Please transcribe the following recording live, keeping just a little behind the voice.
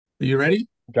Are you ready?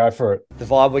 Go for it. The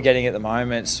vibe we're getting at the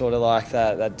moment is sort of like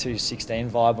that 216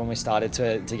 vibe when we started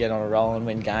to get on a roll and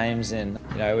win games. And,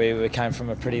 we came from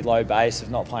a pretty low base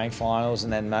of not playing finals.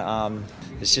 And then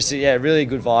it's just, really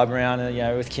good vibe around.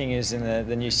 And, with Kingers and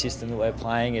the new system that we're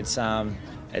playing, it's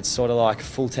sort of like a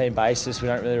full team basis. We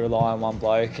don't really rely on one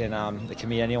bloke, and it can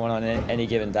be anyone on any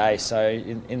given day. So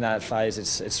in that phase,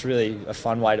 it's really a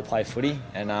fun way to play footy,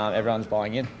 and everyone's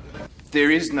buying in. There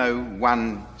is no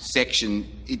one section.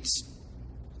 It's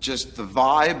just the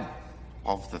vibe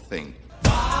of the thing.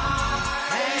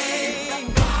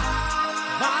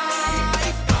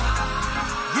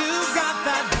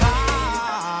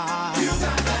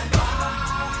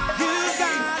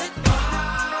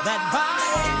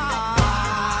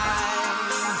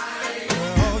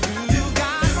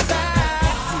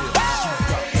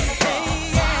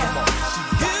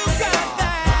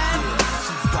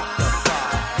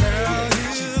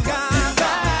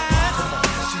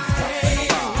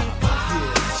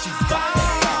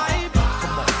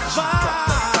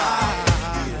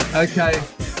 Okay.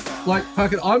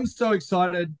 Fuck it. I'm so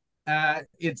excited.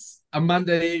 It's a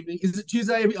Monday evening. Is it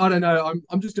Tuesday evening? I don't know.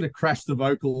 I'm just going to crash the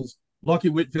vocals. Lockie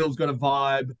Whitfield's got a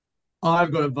vibe.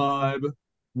 I've got a vibe.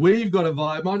 We've got a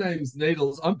vibe. My name's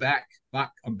Needles. I'm back.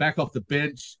 I'm back off the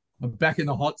bench. I'm back in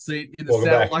the hot seat in the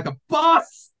saddle like a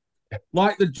boss,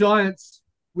 like the Giants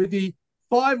with the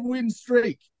 5-win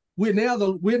streak. We're now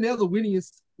the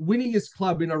winningest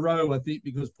club in a row, I think,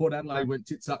 because Port Adelaide went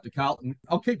tits up to Carlton.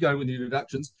 I'll keep going with the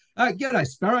introductions. G'day,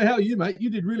 Sparrow. How are you, mate?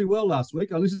 You did really well last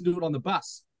week. I listened to it on the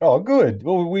bus. Oh, good.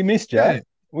 Well, we missed you. Yeah.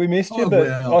 We missed you, but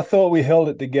well, I thought we held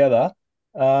it together.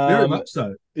 Very much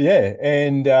so. Yeah,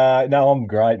 and no, I'm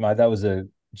great, mate. That was I've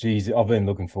been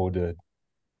looking forward to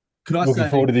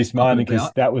this moment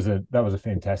because that was a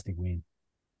fantastic win.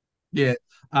 Yeah.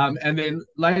 And then,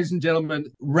 ladies and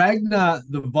gentlemen, Ragnar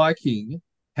the Viking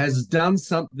has done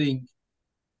something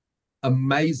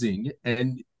amazing,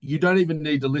 and you don't even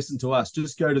need to listen to us.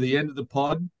 Just go to the end of the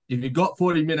pod. If you've got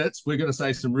 40 minutes, we're going to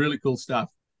say some really cool stuff.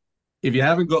 If you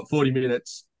haven't got 40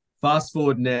 minutes, fast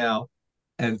forward now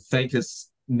and thank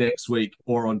us next week,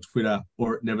 or on Twitter,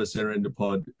 or at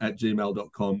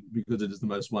neversurrenderpod@gmail.com, because it is the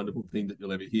most wonderful thing that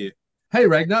you'll ever hear. Hey,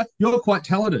 Ragnar, you're quite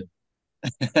talented.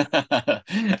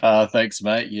 Thanks,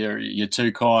 mate. You're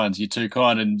too kind. You're too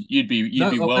kind, and you'd be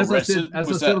well rested. As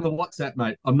I said on the WhatsApp,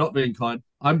 mate, I'm not being kind.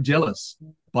 I'm jealous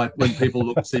by when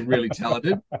people seem really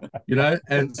talented,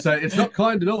 and so it's not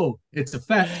kind at all. It's a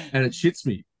fact, and it shits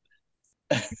me.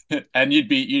 And you'd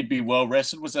be well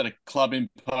rested. Was that a club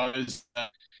imposed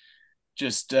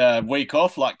just week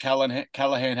off like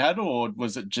Callahan had, or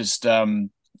was it just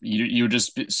you were just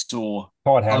a bit sore?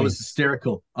 I was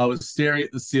hysterical. I was staring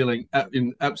at the ceiling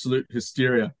in absolute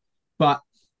hysteria. But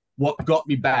what pulled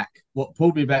me back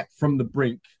from the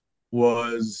brink,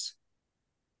 was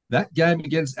that game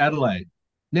against Adelaide.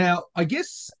 Now, I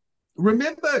guess,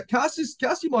 remember, cast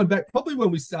your mind back probably when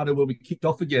we kicked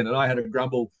off again, and I had a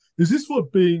grumble. Is this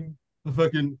what being a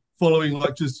fucking following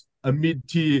like just a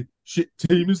mid-tier shit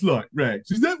team is like, Rags?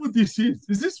 Is that what this is?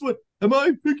 Is this what, am I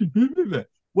freaking that?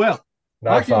 Well,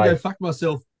 no, I can go fuck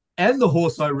myself and the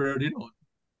horse I rode in on,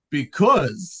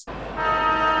 because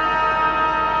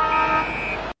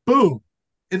boom.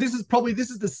 And this is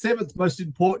the 7th most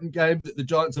important game that the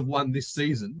Giants have won this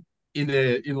season in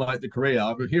the career.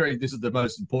 I'm hearing this is the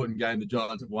most important game the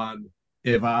Giants have won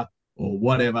ever or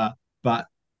whatever, but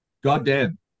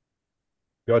goddamn,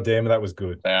 that was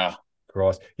good. Yeah.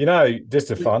 Christ. Just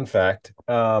a fun fact,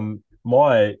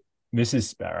 my Mrs.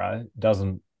 Sparrow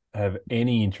doesn't have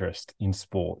any interest in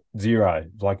sport. Zero,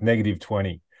 like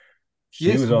 -20.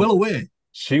 She was well aware.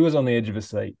 She was on the edge of a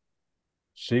seat.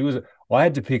 I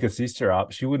had to pick her sister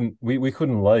up. She wouldn't, we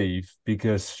couldn't leave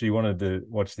because she wanted to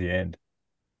watch the end.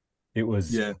 It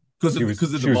was, because of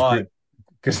the vibe.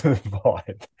 Because of the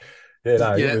vibe.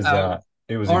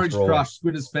 It was Orange Crush,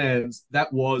 Squinters fans,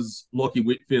 that was Lockie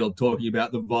Whitfield talking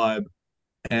about the vibe.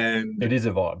 And it is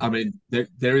a vibe. I mean,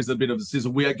 there is a bit of a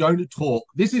sizzle. We are going to talk.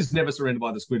 This is Never Surrender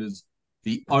by the Squinters,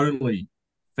 the only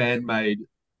fan-made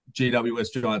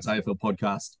GWS Giants AFL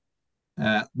podcast.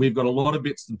 We've got a lot of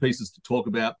bits and pieces to talk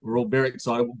about. We're all very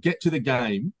excited. We'll get to the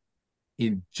game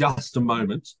in just a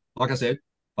moment. Like I said,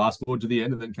 fast forward to the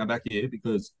end and then come back here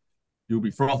because you'll be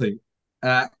frothing.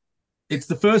 It's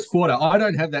the first quarter. I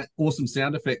don't have that awesome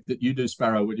sound effect that you do,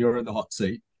 Sparrow, when you're in the hot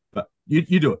seat, but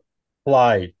you do it.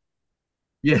 Play.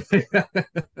 Yeah.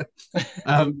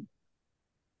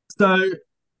 So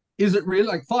is it really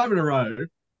like 5 in a row?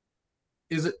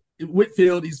 Is it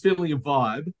Whitfield is feeling a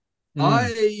vibe?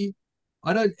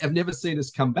 I've never seen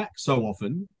us come back so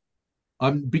often.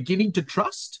 I'm beginning to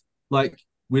trust. Like,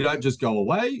 we don't just go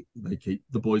away. The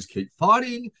boys keep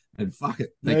fighting, and fuck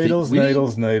it, they Needles, keep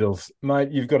winning. needles. Mate,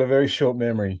 you've got a very short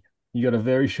memory.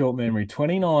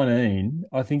 2019,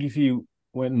 I think if you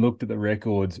went and looked at the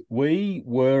records, we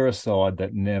were a side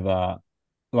that never,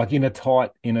 like in a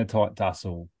tight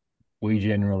tussle, we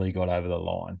generally got over the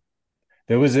line.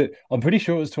 I'm pretty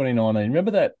sure it was 2019.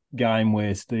 Remember that game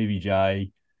where Stevie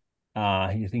J,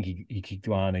 I think he kicked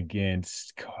one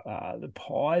against the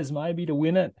Pies maybe to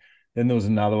win it. Then there was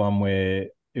another one where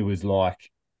it was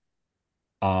like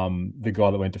the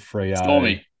guy that went to Freo.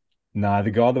 Stormy. No,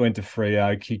 the guy that went to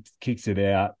Freo kicks it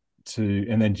out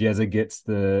and then Jezza gets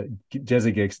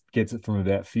it from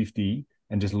about 50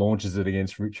 and just launches it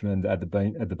against Richmond at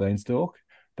the Beanstalk.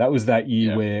 That was that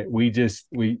year where we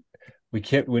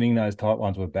kept winning those tight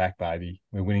ones. We're back, baby.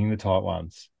 We're winning the tight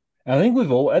ones. And I think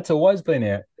that's always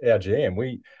been our jam.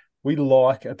 We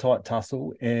like a tight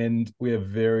tussle, and we are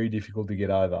very difficult to get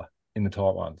over in the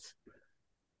tight ones.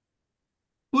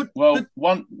 Well,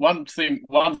 one thing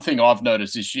I've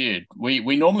noticed this year,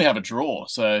 we normally have a draw,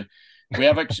 so we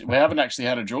haven't actually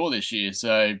had a draw this year.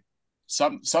 So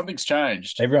something's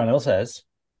changed. Everyone else has.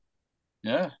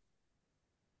 Yeah.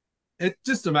 It's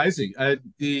just amazing.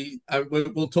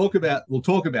 We'll talk about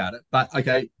it. But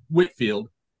okay, Whitfield,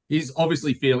 he's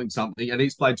obviously feeling something, and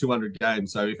he's played 200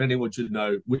 games. So if anyone should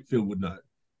know, Whitfield would know.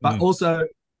 But also,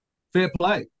 fair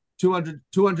play. 200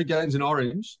 games in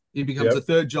Orange. He becomes the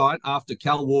third giant after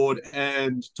Cal Ward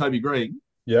and Toby Green.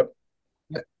 Yep.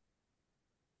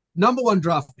 Number one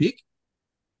draft pick,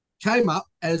 came up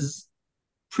as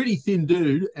pretty thin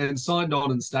dude and signed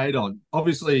on and stayed on.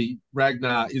 Obviously,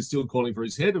 Ragnar is still calling for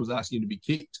his head. It was asking him to be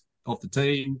kicked off the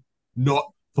team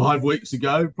not 5 weeks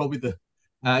ago. Probably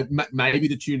maybe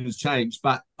the tune has changed,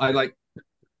 but I like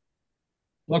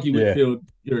Lockie Whitfield.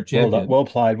 You're a champion. Well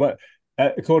played.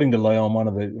 According to Leon, one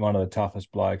of the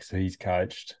toughest blokes he's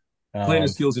coached.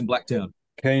 Cleanest skills in Blacktown.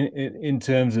 In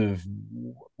terms of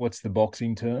what's the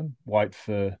boxing term? Wait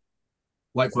for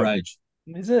age.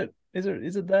 Is it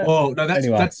that? Oh no,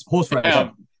 that's horse race.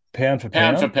 Pound for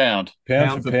pound.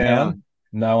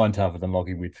 No one tougher than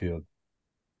Lockie Whitfield.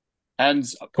 And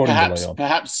perhaps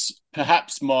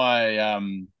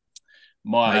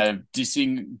my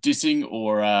dissing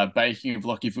or baking of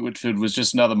Lockie Whitfield was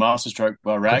just another masterstroke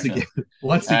by Ragnar.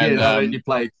 Once again, you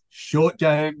play short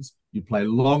games, you play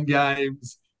long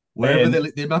games. Wherever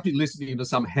they might be listening to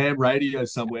some ham radio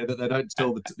somewhere that they don't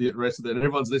tell the rest of it.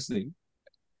 Everyone's listening.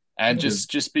 And just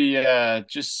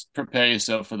prepare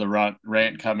yourself for the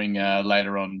rant coming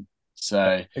later on.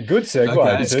 So a good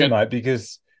segue too, mate,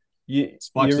 because you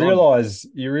realize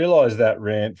that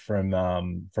rant from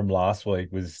last week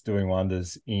was doing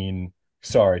wonders we're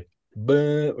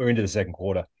into the second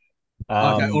quarter.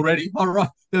 Okay, already. All right.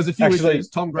 There's a few issues,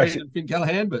 Tom Green and Finn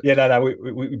Callahan, but we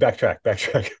backtrack.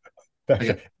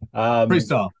 Okay.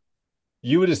 Freestyle.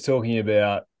 You were just talking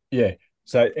about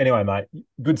So anyway, mate,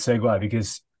 good segue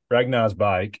because Ragnar's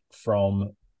bake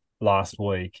from last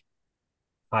week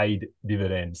paid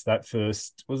dividends. That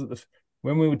first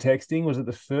when we were texting, was it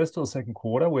the first or the second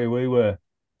quarter where we were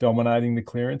dominating the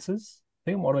clearances?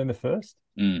 I think it might have been the first.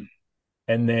 Mm.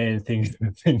 And then things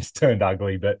turned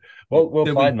ugly. But well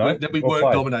played, mate. Then we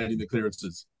weren't dominating the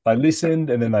clearances. They listened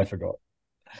and then they forgot.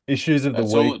 Issues of the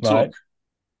week, mate. Took.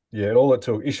 Yeah, all it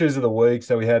took. Issues of the week.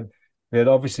 So we had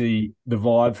obviously the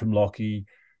vibe from Lockie.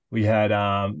 We had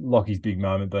Lockie's big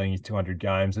moment being his 200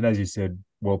 games. And as you said,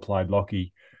 well played,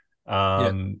 Lockie.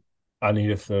 I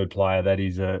need a third player. That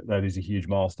is a huge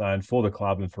milestone for the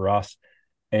club and for us.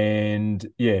 And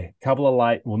a couple of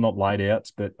not late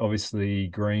outs, but obviously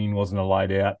Green wasn't a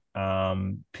late out.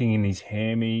 Pinging his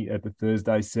hammy at the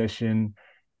Thursday session.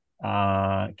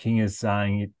 King is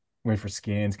saying it went for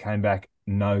scans, came back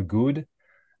no good,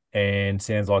 and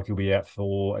sounds like he'll be out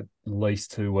for at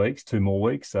least 2 weeks, 2 more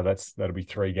weeks. So that'll be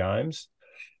 3 games.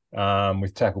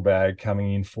 With tackle bag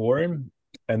coming in for him,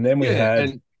 and then we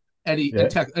had. And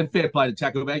fair play to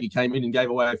Tackleberg. He came in and gave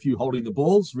away a few holding the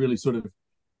balls. Really sort of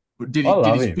did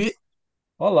his bit.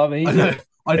 I love him.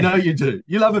 I know you do.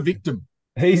 You love a victim.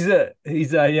 He's a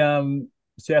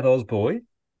South Oz boy.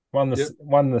 Won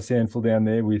the Sandful down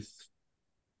there with,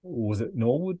 was it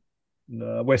Norwood?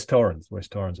 No, West Torrens, I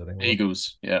think.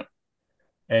 Eagles, yeah.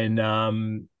 And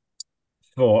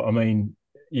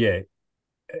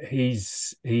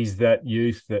he's that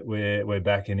youth that we're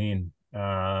backing in.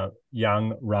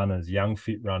 Young runners, young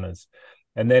fit runners.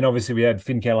 And then obviously we had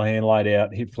Finn Callahan laid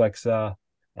out, hip flexor.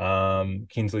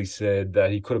 Kinsley said that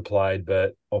he could have played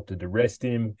but opted to rest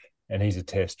him, and he's a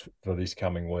test for this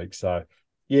coming week. So,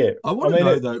 I want to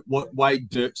know, though, what Wade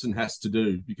Dirksen has to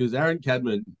do, because Aaron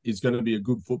Cadman is going to be a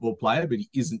good football player, but he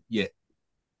isn't yet.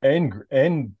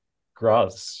 and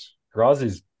Gruz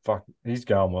is he's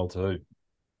going well too.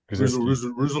 Because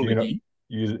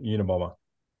Unabomber.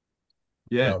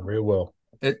 Yeah, going real well.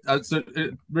 It's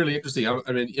really interesting.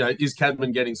 I mean, is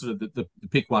Cadman getting sort of the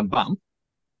pick one bump?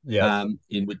 Yeah.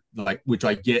 In which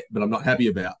I get, but I'm not happy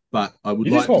about. But I would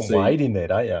You like just want to see Wade in there,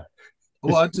 don't you?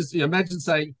 Well, I just imagine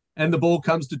saying, and the ball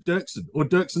comes to Dirksen, or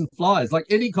Dirksen flies. Like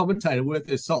any commentator worth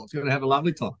their salt is going to have a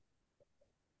lovely time.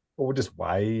 Or just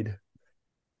Wade.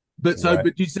 But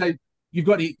you say you've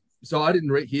got it. So I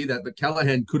didn't hear that, but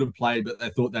Callaghan could have played, but they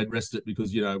thought they'd rest it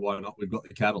because why not? We've got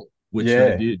the cattle, which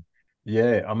they did.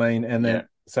 Yeah, I mean, and then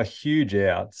so huge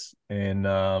outs, and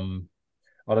I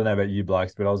don't know about you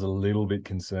blokes, but I was a little bit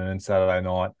concerned Saturday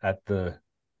night at the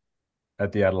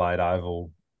Adelaide Oval,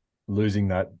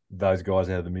 losing those guys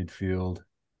out of the midfield.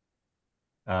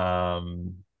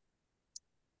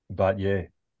 But yeah,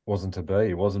 wasn't to be.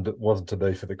 It wasn't to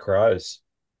be for the Crows.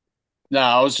 No,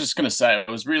 I was just going to say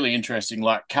it was really interesting.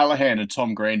 Like Callaghan and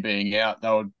Tom Green being out,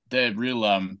 they're real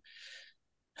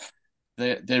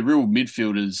they're real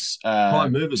midfielders,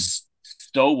 prime movers,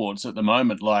 stalwarts at the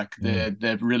moment. Like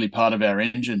they're really part of our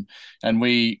engine, and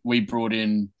we brought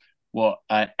in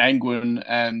Angwin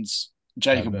and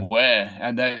Jacob Ware,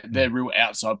 and they're real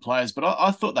outside players. But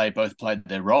I thought they both played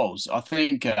their roles. I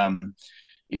think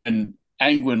even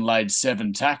Angwin laid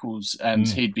 7 tackles, and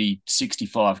he'd be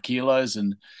 65 kilos,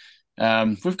 and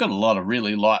we've got a lot of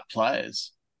really light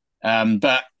players.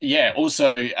 But yeah,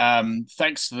 also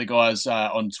thanks to the guys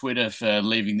on Twitter for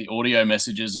leaving the audio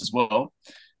messages as well.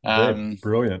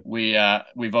 Brilliant.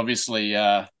 We've obviously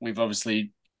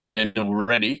ended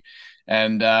already,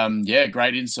 and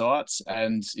great insights.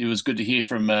 And it was good to hear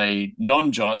from a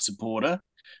non-Giant supporter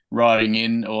writing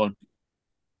in or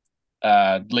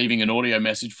leaving an audio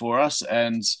message for us,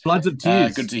 and floods of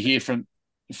tears. Good to hear from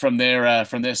their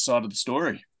side of the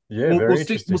story. Yeah, we'll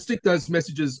stick those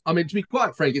messages. I mean, to be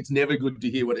quite frank, it's never good to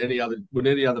hear what any other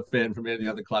fan from any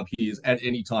other club hears at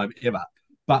any time ever.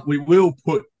 But we will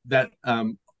put that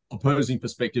opposing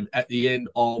perspective at the end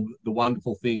of the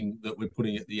wonderful thing that we're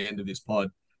putting at the end of this pod.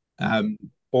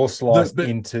 Or sliced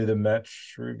into the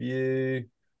match review.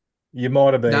 You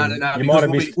might have been. No. You might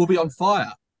have missed. We'll be on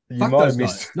fire. Fuck those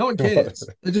guys. No one cares.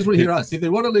 They just want to hear us. If they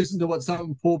want to listen to what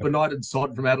some poor benighted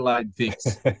sod from Adelaide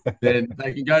thinks, then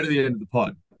they can go to the end of the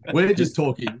pod. We're just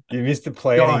talking. You missed the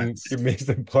planning. Guys. You missed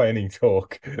the planning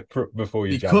talk before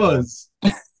you jumped on. Because,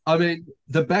 I mean,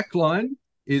 the back line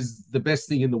is the best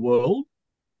thing in the world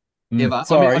ever.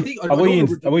 Sorry, I mean, are we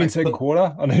in second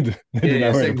quarter? I need to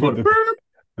know where to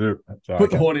put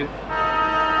the horn in.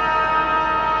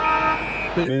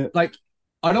 But,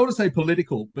 I don't want to say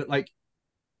political, but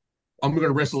I'm going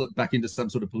to wrestle it back into some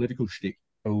sort of political shtick.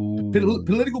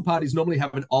 Political parties normally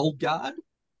have an old guard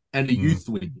and a youth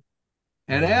wing.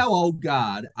 And our old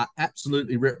guard are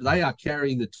absolutely they are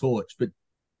carrying the torch, but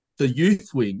the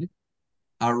youth wing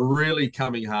are really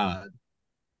coming hard.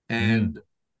 And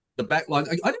the back line,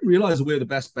 I didn't realise we're the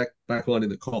best back line in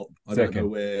the comp. I don't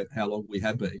know how long we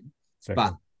have been.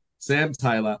 But Sam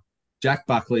Taylor, Jack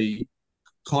Buckley,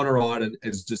 Connor Iden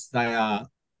they are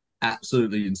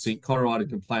absolutely in sync. Connor Iden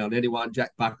can play on anyone.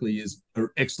 Jack Buckley is an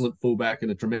excellent fullback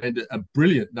and a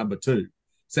brilliant number 2.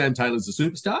 Sam Taylor's a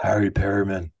superstar. Harry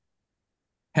Perryman.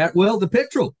 The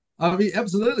petrol. I mean,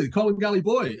 absolutely. Colin Gully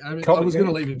boy. I mean, I was going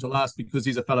to leave him to last because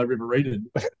he's a fellow Riverinian.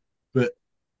 But,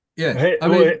 yeah.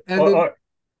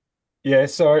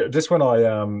 So just when I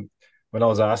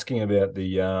was asking about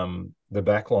the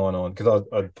back line on, because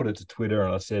I put it to Twitter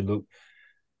and I said, look,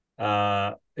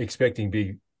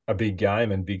 expecting a big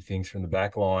game and big things from the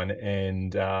back line,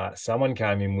 and someone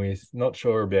came in with, not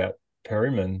sure about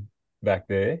Perryman back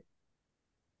there.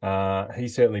 He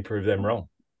certainly proved them wrong.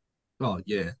 Oh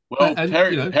yeah. Well,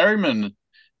 Perryman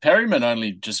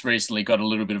only just recently got a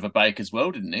little bit of a bake as well,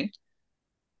 didn't he?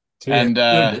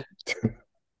 Yeah.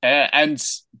 And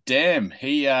damn,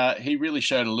 he really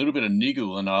showed a little bit of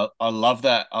niggle, and I love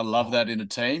that. I love that in a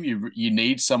team. You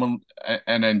need someone,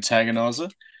 an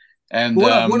antagonizer. And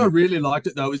what I really liked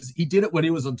it though is he did it when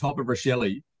he was on top of Rochelle,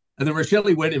 and then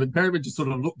Rochelle went him, and Perryman just sort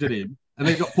of looked at him, and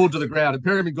then got pulled to the ground, and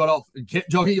Perryman got off and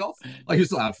kept jogging off. Like he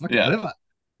was like,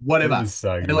 whatever.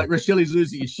 So and Rochelle's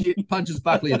losing his shit, punches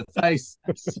Buckley in the face.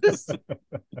 It's just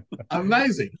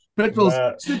amazing. Petrol's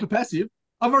super passive.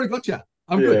 I've already got you.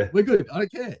 I'm good. We're good. I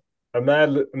don't care. A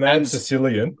mad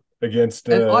Sicilian against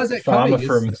Isaac Farmer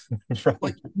from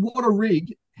what a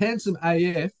rig, handsome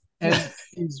AF, and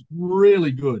he's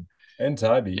really good. And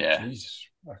Toby. Yeah.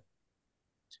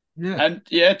 Yeah.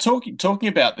 And talking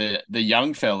about the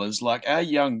young fellas, like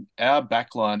our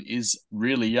back line is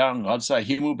really young. I'd say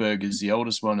Himmelberg is the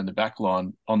oldest one in the back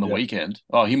line on the weekend.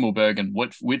 Oh, Himmelberg and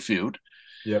Whitfield.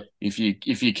 Yep. If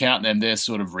you count them, they're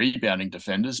sort of rebounding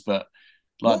defenders. But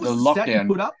like What was the the stat you lockdown,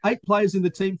 put up? 8 players in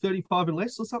the team, 35 and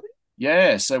less or something?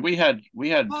 yeah. So we had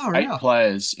Far 8 out.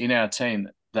 players in our team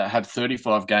that had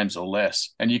 35 games or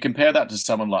less, and you compare that to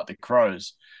someone like the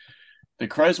Crows. The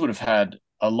Crows would have had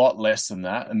a lot less than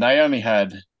that, and they only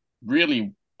had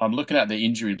really. I'm looking at the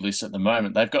injury list at the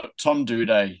moment. They've got Tom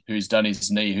Duday, who's done his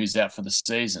knee, who's out for the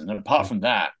season. And apart from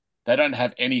that, they don't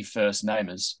have any first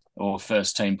namers or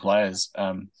first team players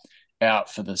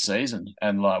out for the season.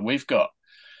 And like we've got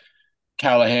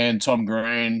Callahan, Tom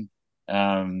Green,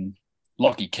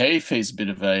 Lockie Keefe. He's a bit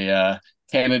of a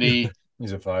Kennedy.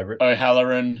 He's a favourite.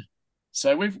 O'Halloran.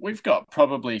 So we've got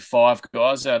probably 5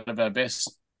 guys out of our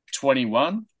best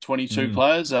 21, 22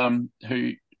 players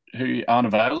who aren't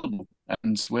available,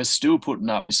 and we're still putting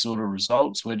up this sort of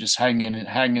results. We're just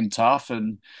hanging tough,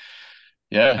 and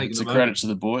it's a credit to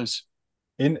the boys.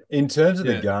 In terms of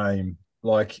the game,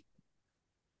 like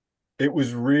it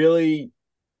was really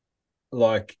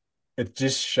like it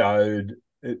just showed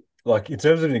it. Like in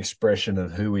terms of an expression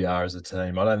of who we are as a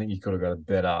team, I don't think you could have got a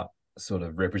better sort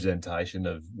of representation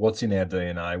of what's in our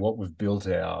DNA, what we've built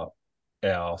our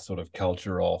sort of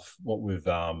culture off, what we've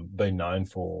been known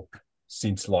for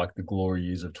since like the glory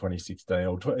years of 2016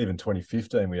 or even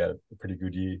 2015. We had a pretty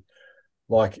good year.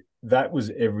 Like that was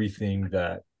everything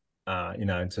that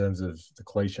in terms of the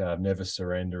cliche of never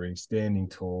surrendering, standing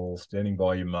tall, standing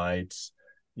by your mates,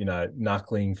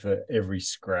 knuckling for every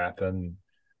scrap, and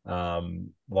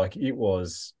like it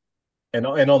was. And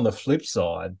on the flip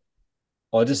side,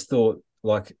 I just thought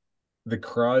like the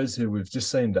Crows, who we've just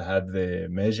seemed to have their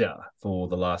measure for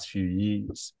the last few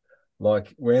years,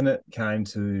 like when it came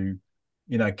to,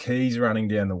 Keys running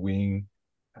down the wing,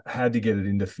 had to get it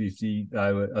into 50.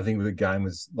 I think the game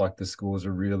was like the scores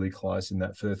were really close in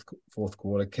that fourth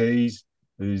quarter. Keys,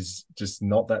 who's just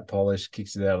not that polished,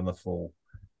 kicks it out on the full.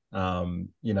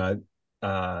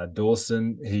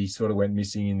 Dawson, he sort of went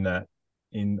missing in that.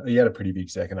 He had a pretty big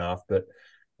second half, but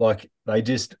like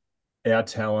our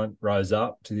talent rose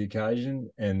up to the occasion,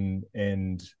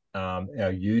 and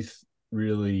our youth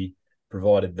really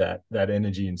provided that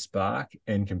energy and spark.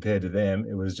 And compared to them,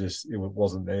 it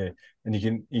wasn't there. And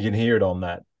you can hear it on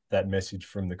that message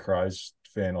from the Crows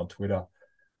fan on Twitter.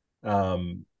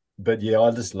 But yeah,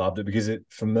 I just loved it because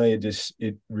for me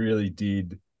it really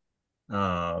did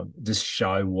just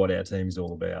show what our team's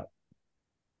all about.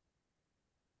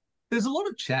 There's a lot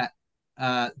of chat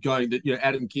going that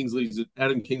Adam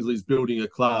Kingsley's building a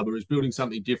club, or is building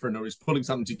something different, or is putting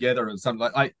something together, and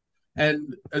something like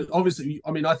and obviously,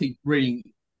 I mean, I think reading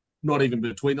not even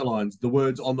between the lines, the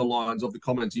words on the lines of the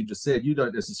comments you just said, you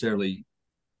don't necessarily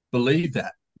believe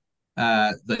that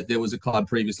there was a club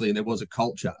previously and there was a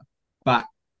culture,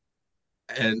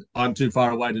 and I'm too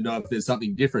far away to know if there's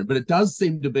something different, but it does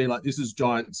seem to be like this is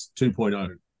Giants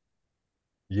 2.0.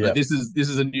 Yeah, like this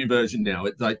is a new version now.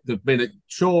 It's like there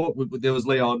was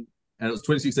Leon, and it was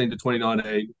 2016 to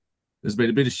 2019. There's been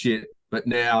a bit of shit, but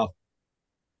now,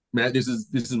 man, this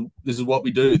is what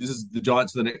we do. This is the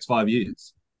Giants for the next 5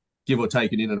 years, give or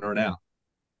take an in and an out.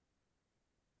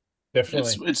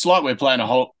 Definitely, it's like we're playing a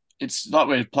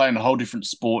whole different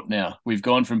sport now. We've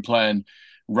gone from playing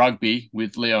rugby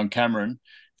with Leon Cameron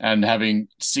and having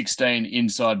 16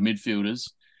 inside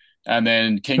midfielders, and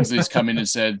then Kingsley's come in and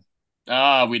said,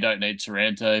 we don't need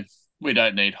Taranto. We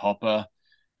don't need Hopper.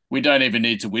 We don't even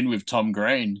need to win with Tom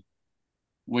Green.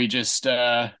 We just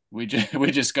go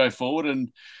forward,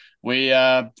 and we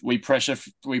pressure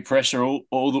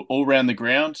all around the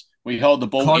ground. We hold the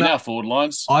ball in our forward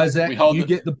lines. Isaac,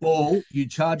 get the ball, you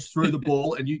charge through the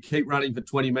ball, and you keep running for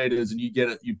 20 meters, and you get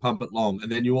it, you pump it long,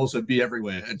 and then you also be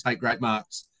everywhere and take great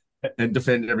marks and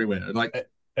defend everywhere.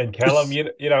 And Callum,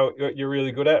 you're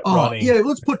really good at running. Yeah,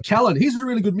 let's put Callan. He's a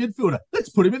really good midfielder. Let's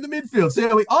put him in the midfield. See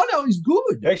how no, he's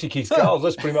good. He actually kicks goals.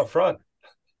 Let's put him up front.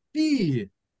 Yeah.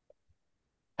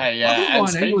 Hey, I think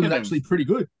Ryan Angwin is actually pretty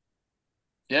good.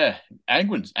 Yeah,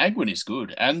 Angwin is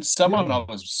good, and someone I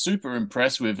was super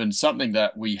impressed with, and something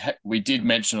that we did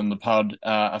mention on the pod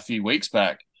a few weeks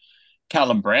back,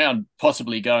 Callum Brown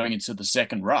possibly going into the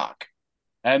second ruck.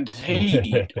 And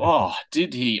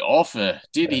did he offer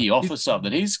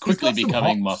something? He's quickly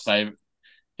becoming my favorite.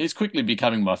 He's quickly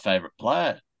becoming my favorite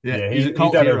player. Yeah, he's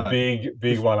done a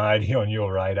big 180 on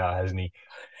your radar, hasn't he?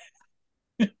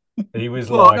 He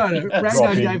was Rango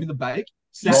gave him the bake.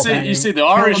 You see the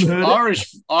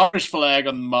Irish flag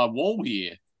on my wall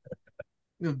here.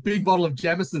 A big bottle of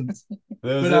Jameson's.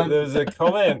 There was a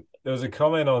comment a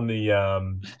comment on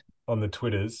the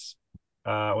Twitters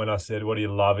when I said, "What are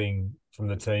you loving from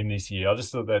the team this year?" I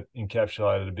just thought that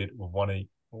encapsulated a bit of what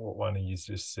one of you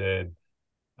just said.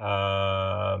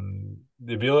 The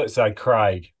ability, so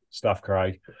Craig.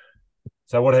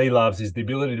 So what he loves is the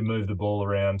ability to move the ball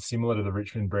around, similar to the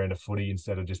Richmond brand of footy,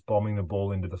 instead of just bombing the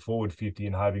ball into the forward 50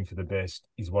 and hoping for the best,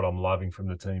 is what I'm loving from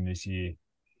the team this year.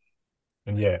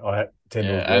 And yeah, I tend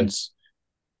to agree. And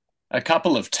a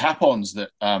couple of tap-ons that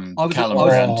Callum I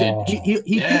Brown did.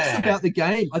 He thinks about the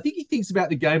game. I think he thinks about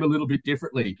the game a little bit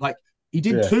differently. Like he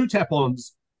did 2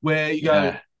 tap-ons where you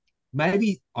go,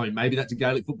 maybe that's a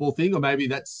Gaelic football thing, or maybe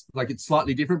that's like it's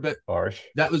slightly different, but Irish.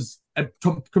 That was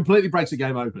completely breaks the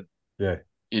game open. Yeah.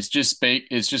 It's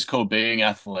just called being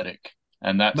athletic,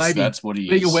 and that's what he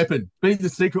being is. A weapon, being the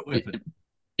secret weapon.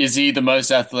 Is he the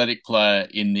most athletic player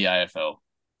in the AFL?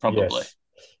 Probably. Yes.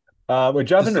 We're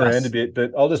jumping around a bit,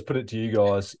 but I'll just put it to you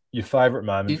guys. Your favourite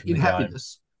moment from the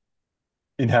happiness.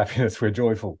 Game. In happiness, we're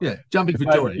joyful. Yeah, jumping for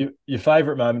joy. Your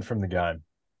favourite moment from the game.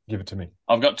 Give it to me.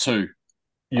 I've got 2.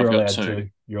 You're allowed to.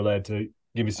 You're allowed to.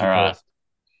 Give me some. All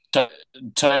right.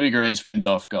 Toby Green's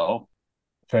fend-off goal.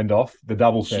 Fend off. The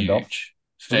double fend-off.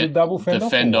 Double fend-off? The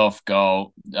fend-off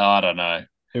goal. I don't know.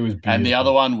 It was beautiful. And the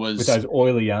other one was... with those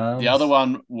oily arms. The other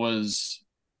one was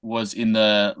in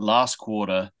the last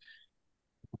quarter.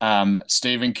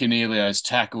 Stephen Cornelio's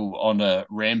tackle on a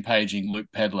rampaging Luke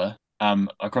Pedler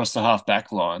across the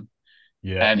half-back line.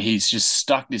 Yeah. And he's just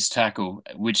stuck this tackle,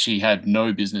 which he had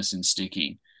no business in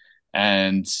sticking.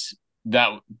 And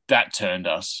that turned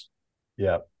us.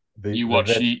 Yeah. You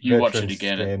watch it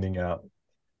again. Standing up.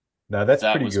 No, that's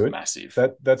pretty good. Massive.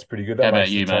 That's pretty good. That How about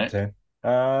makes you, the top mate?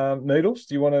 10. Needles,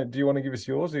 do you want to give us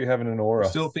yours, or are you having an aura?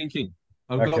 I'm still thinking.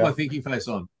 I've got my thinking face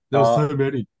on. There was so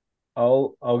many.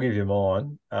 I'll give you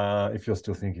mine if you're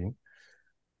still thinking.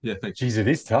 Yeah, thanks. Jeez, it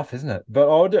is tough, isn't it? But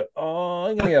I'm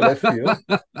going to go left field.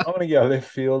 I'm going to go left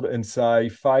field and say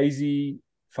Fahy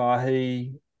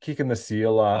kicking the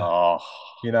sealer.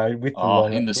 With the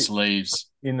in the sleeves.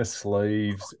 In the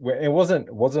sleeves. It wasn't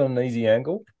an easy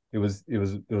angle. It was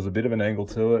a bit of an angle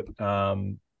to it.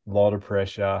 Lot of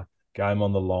pressure. Game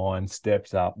on the line.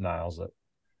 Steps up. Nails it.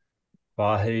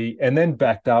 Fahy, and then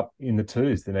backed up in the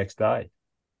twos the next day.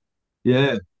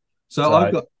 Yeah. So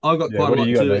I've got quite a lot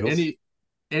too.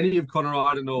 Any of Connor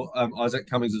Iden or Isaac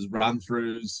Cummings'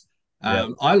 run-throughs.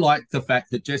 I like the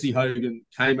fact that Jesse Hogan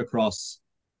came across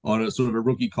on a sort of a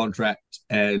rookie contract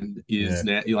and is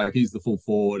now he's the full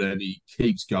forward, and he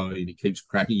keeps going, he keeps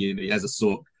cracking in, he has a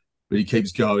sook, but he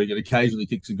keeps going and occasionally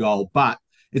kicks a goal. But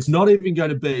it's not even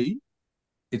going to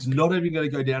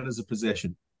go down as a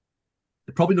possession.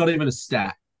 Probably not even a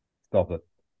stat. Stop it.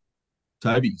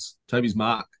 Toby's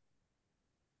mark.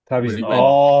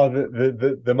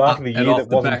 The mark of the year that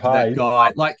wasn't paid.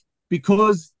 That guy,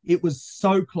 because it was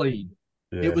so clean.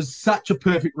 Yeah. It was such a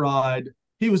perfect ride.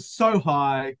 He was so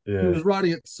high. Yeah. He was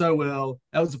riding it so well.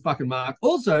 That was a fucking mark.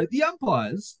 Also, the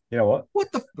umpires. You know what?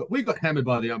 What the? We got hammered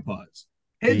by the umpires.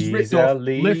 Heads ripped off,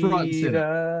 left, right, and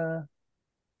centre.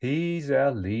 He's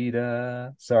our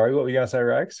leader. Sorry, what were you going to say,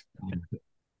 Rags?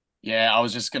 Yeah, I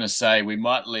was just going to say we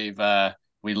might leave that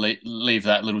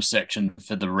little section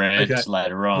for the Reds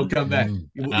later on. We'll come back.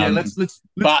 Let's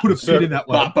put a pin in that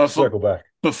one. But circle back.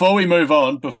 Before we move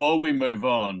on,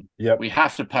 we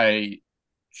have to pay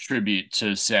tribute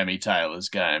to Sammy Taylor's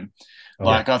game.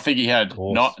 I think he had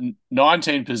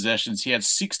 19 possessions. He had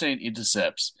 16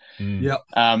 intercepts. Yep.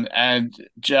 And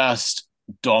just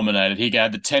dominated. He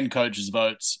got the 10 coaches'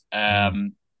 votes.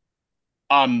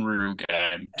 Unreal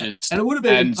game. And it would have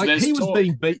been he was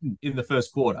being beaten in the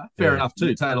first quarter. Fair enough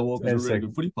too. Taylor Walker's a really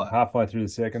good footy player. Halfway through the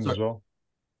seconds as well.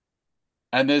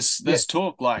 And there's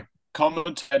talk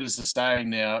commentators are saying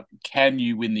now, can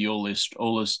you win the All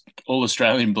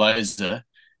Australian Blazer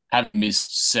having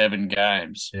missed 7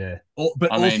 games? Yeah.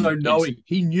 Knowing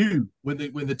he knew when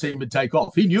the team would take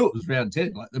off. He knew it was round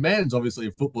 10. The man's obviously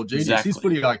a football genius. Exactly. He's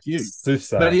footy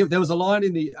IQ. But there was a line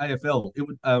in the AFL, it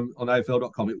would on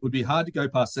AFL.com, it would be hard to go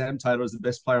past Sam Taylor as the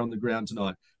best player on the ground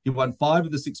tonight. He won 5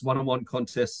 of the 6 one-on-one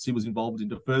contests he was involved in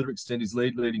to further extend his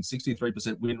leading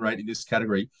 63% win rate in this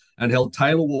category, and held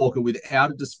Taylor Walker without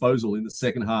a disposal in the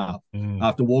second half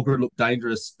after Walker had looked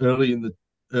dangerous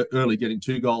early getting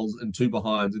 2 goals and 2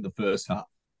 behinds in the first half.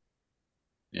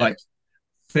 Yeah.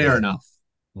 Fair enough.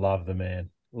 Love the man.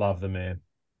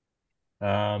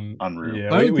 Unreal. Yeah,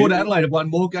 Only Port Adelaide have won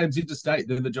more games interstate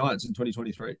than the Giants in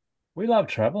 2023. We love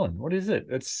travelling. What is it?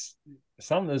 It's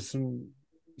there's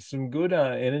some good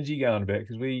energy going about,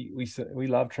 because we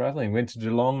love travelling. Went to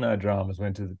Geelong, no dramas.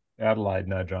 Went to Adelaide,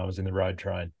 no dramas in the road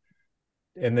train,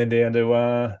 and then down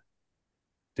to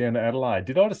down to Adelaide.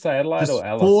 Did I just say Adelaide Just or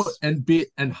Alice? fought and bit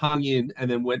and hung in and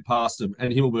then went past them.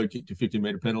 And Himmelberg kicked a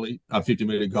 50-metre penalty, a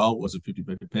 50-metre goal. It was a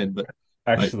 50-metre pen, but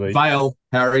Actually, Vale,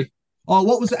 Harry. Oh,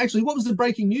 what was the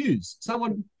breaking news?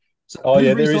 oh Who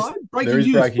yeah, resigned? there is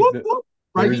News. breaking Whoop, whoop.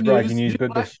 there is breaking news.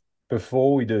 But Flash.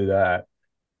 before we do that,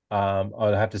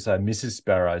 I'd have to say Mrs.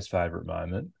 Sparrow's favourite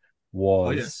moment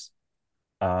was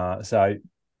so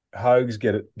Hogs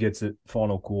gets it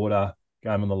final quarter,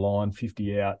 game on the line,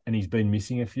 50 out, and he's been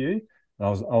missing a few. And I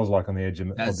was like on the edge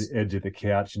of the edge of the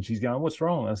couch, and she's going, "What's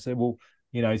wrong?" I said, "Well,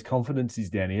 his confidence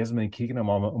is down. He hasn't been kicking them.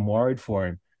 I'm worried for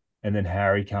him." And then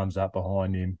Harry comes up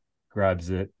behind him, grabs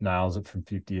it, nails it from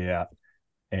 50 out,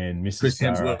 and Mrs.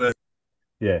 Sparrow,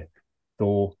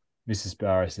 Thor. Mrs.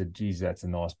 Sparrow said, "Geez, that's a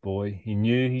nice boy." He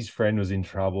knew his friend was in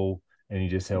trouble, and he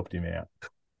just helped him out.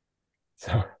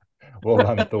 So, well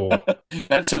done, Thor.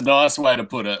 That's a nice way to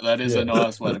put it. That is a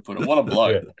nice way to put it. What a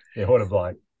bloke! Yeah, what a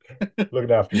bloke.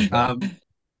 Looking after his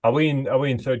Are we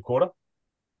in third quarter?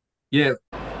 Yeah.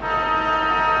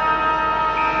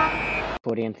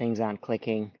 Footy and things aren't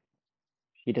clicking.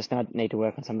 You just need to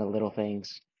work on some of the little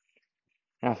things.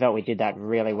 And I felt we did that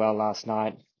really well last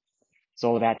night. It's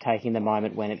all about taking the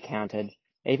moment when it counted.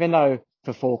 Even though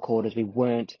for 4 quarters we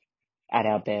weren't at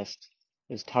our best.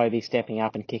 It was Toby stepping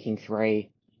up and kicking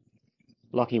 3.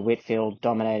 Lockie Whitfield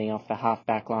dominating off the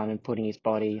half-back line and putting his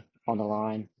body on the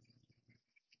line.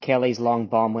 Kelly's long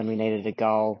bomb when we needed a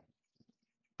goal.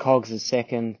 Cogs'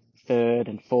 second, third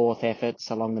and fourth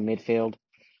efforts along the midfield.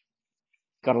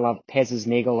 Gotta love Pez's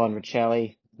niggle on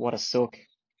Richelli. What a sook.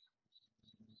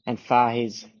 And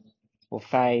Faye's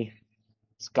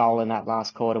goal in that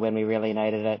last quarter when we really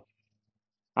needed it.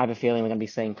 I have a feeling we're going to be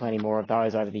seeing plenty more of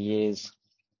those over the years.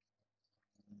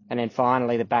 And then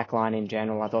finally, the back line in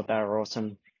general, I thought they were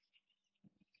awesome.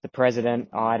 The President,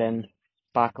 Iden,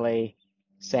 Buckley,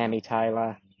 Sammy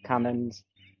Taylor, Cummins,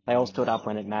 they all stood up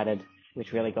when it mattered,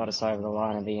 which really got us over the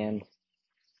line at the end.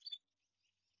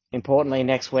 Importantly,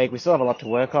 next week, we still have a lot to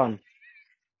work on.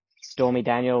 Stormy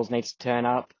Daniels needs to turn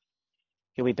up.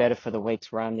 He'll be better for the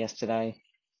week's run yesterday.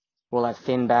 We'll have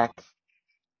Finn back.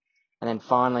 And then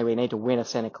finally, we need to win a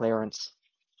centre clearance.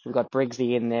 We've got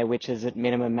Briggsy in there, which is at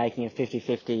minimum making a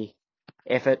 50-50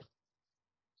 effort.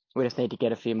 We just need to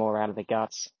get a few more out of the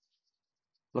guts.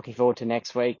 Looking forward to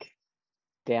next week.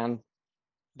 Down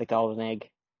the golden egg.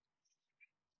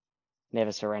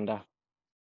 Never surrender.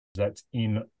 That's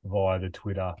in via the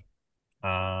Twitter.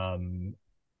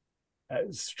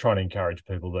 It's trying to encourage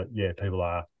people that, people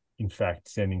are, in fact,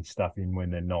 sending stuff in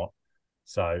when they're not.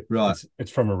 So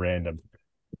it's from a random.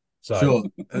 So sure.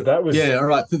 That was all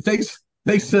right. Thanks.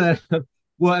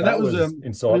 Well, that was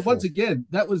insightful. Once again,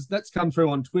 that's come through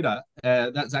on Twitter.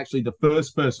 That's actually the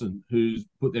first person who's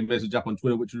put their message up on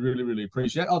Twitter, which we really, really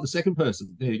appreciate. Oh, the second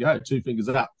person. There you go. 2 fingers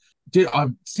up. I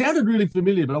sounded really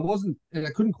familiar, but I wasn't. I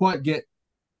couldn't quite. It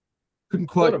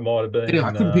might have been. Anyway,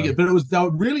 I couldn't pick it, but they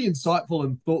were really insightful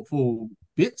and thoughtful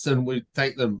bits, and we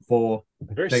thank them for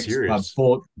serious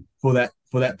for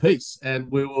that piece,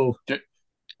 and we will. It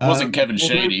wasn't Kevin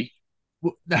Sheedy.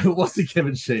 No, it wasn't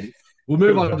Kevin Sheedy. We'll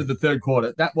move on to the third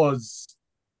quarter. That was.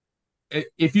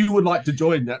 If you would like to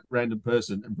join that random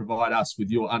person and provide us with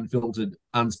your unfiltered,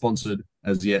 unsponsored,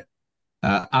 as yet,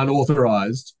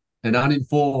 unauthorized and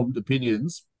uninformed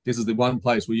opinions, this is the one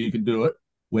place where you can do it,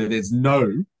 where there's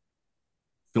no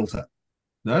filter.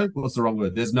 No? What's the wrong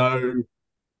word? There's no...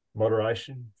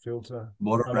 Moderation, filter.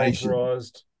 Moderation.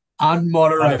 Unauthorized.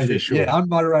 Unmoderated. Unofficial. Yeah,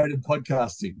 unmoderated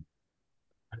podcasting.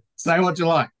 Say what you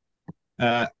like.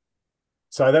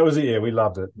 So that was it. Yeah, we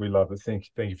loved it. Thank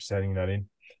you for sending that in.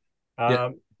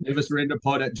 Never surrender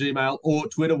pod at Gmail or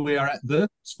Twitter. We are at the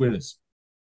Squinters.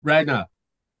 Ragnar,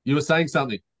 you were saying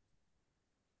something.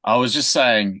 I was just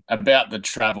saying about the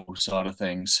travel side of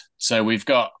things. So we've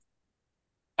got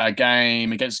a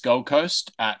game against Gold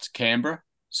Coast at Canberra.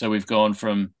 So we've gone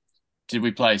from, did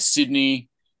we play Sydney,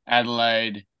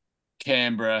 Adelaide,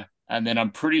 Canberra, and then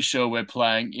I'm pretty sure we're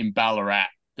playing in Ballarat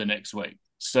the next week.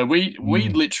 So we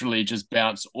literally just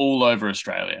bounce all over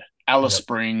Australia. Alice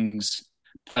Springs,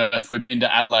 Perth. We've been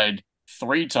to Adelaide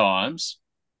 3 times.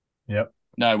 Yep.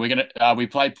 No, we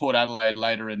play Port Adelaide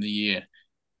later in the year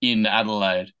in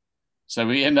Adelaide. So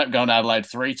we end up going to Adelaide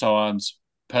 3 times.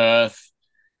 Perth,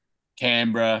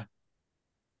 Canberra,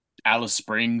 Alice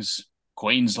Springs,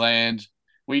 Queensland.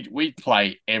 We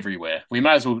play everywhere. We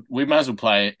might as well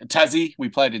play Tassie. We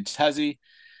played in Tassie.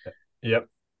 Yep.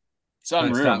 It's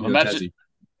unreal. Imagine,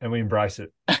 and we embrace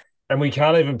it. And we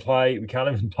can't even play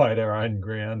at our own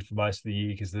ground for most of the year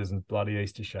because there's a bloody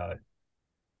Easter show.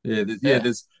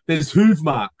 There's hoof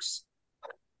marks.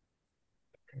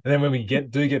 And then when we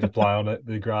get to play on it,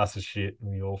 the grass is shit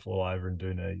and we all fall over and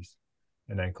do knees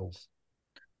and ankles.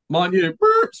 Mind you,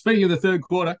 speaking of the third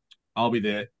quarter, I'll be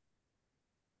there at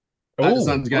the Oh,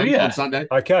 Suns game on Sunday.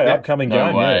 okay, Yep. upcoming No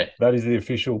game. way. Yeah, that is the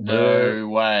official. No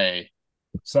way.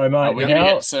 So, mate, We're gonna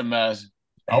get some. I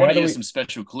want to hear some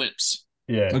special clips.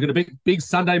 Yeah, I've got a big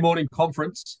Sunday morning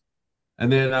conference,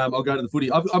 and then I'll go to the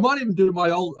footy. I might even do my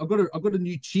old. I've got a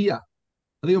new cheer.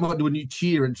 I think I might do a new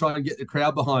cheer and try and get the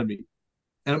crowd behind me,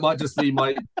 and it might just be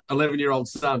my 11-year-old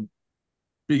son,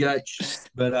 Big H.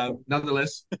 But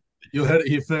nonetheless, you heard it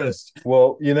here first.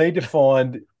 well, you need to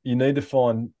find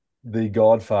the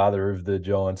godfather of the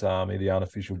Giants army, the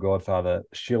unofficial godfather,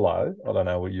 Shillo. I don't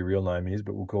know what your real name is,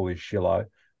 but we'll call you Shillo.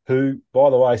 Who,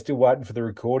 by the way, still waiting for the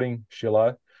recording,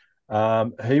 Shillo.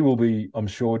 He will be, I'm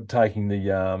sure, doing the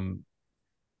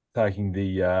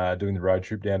road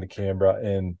trip down to Canberra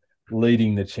and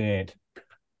leading the chant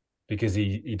because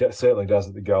he certainly does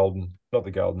it not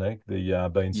the golden egg, the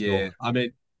beanstalk. Yeah, I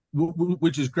mean,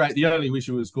 which is great. The only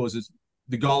issue, of course, is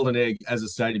the Golden Egg as a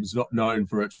stadium is not known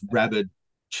for its rabid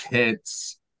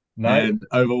chants and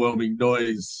overwhelming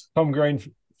noise. Tom Green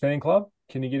fan club,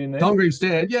 can you get in there? Tom Green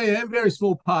stand, yeah, very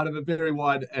small part of a very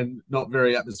wide and not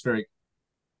very atmospheric.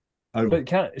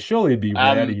 But surely it'd be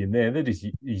rowdy in there. They're just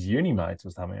his uni mates or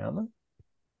something, aren't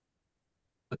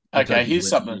they? Okay, here's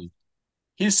something.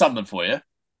 Here's something for you.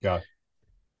 Go.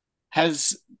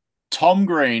 Has Tom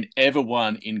Green ever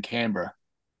won in Canberra?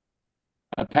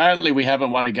 Apparently, we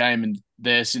haven't won a game in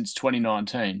there since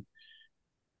 2019.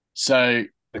 So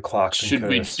the Clarkson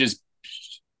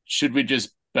should we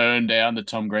just burn down the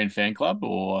Tom Green fan club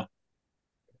or?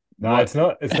 No, it's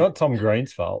not. It's not Tom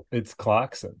Green's fault. It's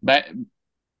Clarkson.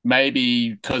 Maybe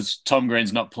because Tom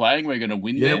Green's not playing, we're going to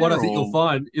win. Yeah, what I think you'll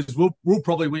find is we'll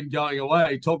probably win going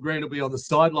away. Tom Green will be on the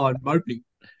sideline moping.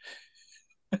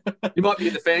 He might be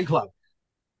in the fan club.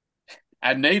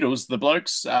 And Needles, the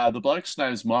bloke's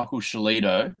name's Michael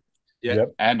Shalito. Yeah.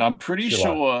 Yep. And I'm pretty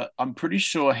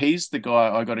sure he's the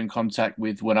guy I got in contact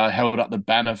with when I held up the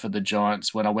banner for the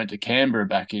Giants when I went to Canberra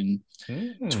back in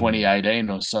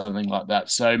 2018 or something like that.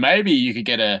 So maybe you could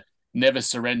get a Never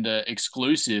Surrender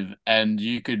exclusive and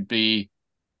you could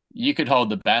hold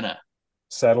the banner.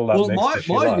 Saddled up next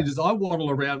to my is I waddle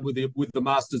around with the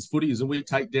Masters footies and we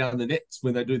take down the nets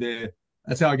when they do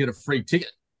that's how I get a free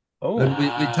ticket. Oh, and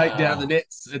we take down the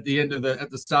nets at the end of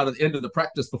the end of the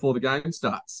practice before the game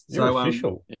starts. You're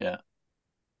official. Yeah.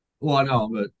 Well, I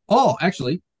know, but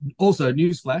actually, also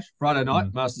newsflash: Friday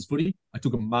night Masters footy. I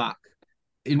took a mark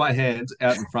in my hands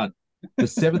out in front, the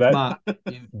seventh mark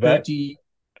in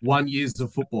 31 years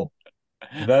of football.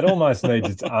 That almost needs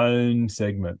its own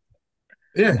segment.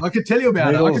 Yeah, I could tell you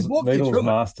about it. I could walk you through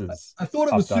Masters. I thought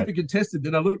it was super contested.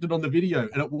 Then I looked it on the video,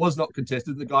 and it was not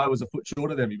contested. The guy was a foot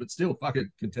shorter than me, but still, fucking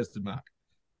contested mark.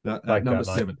 Number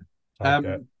 7. I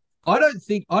don't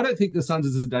think the Suns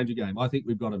is a danger game. I think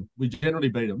we've got them. We generally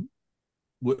beat them.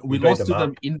 We lost to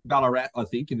them in Ballarat, I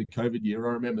think, in the COVID year.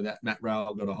 I remember that Matt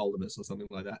Rowell got a hold of us or something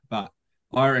like that. But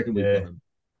I reckon we've got them.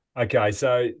 Okay,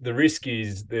 so the risk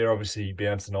is they're obviously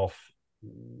bouncing off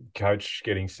coach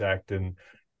getting sacked and.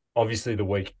 Obviously, the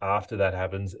week after that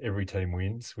happens, every team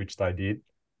wins, which they did.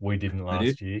 We didn't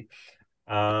last year.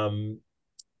 They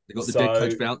got the dead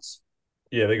coach bounce.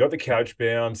 Yeah, they got the coach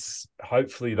bounce.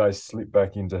 Hopefully, they slip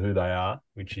back into who they are,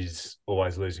 which is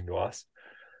always losing to us.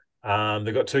 They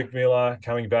got Tuke Miller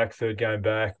coming back, third game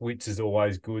back. Witts is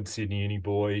always good, Sydney Uni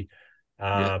boy.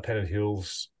 Pennant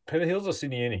Hills or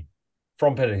Sydney Uni?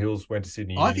 From Pennant Hills, went to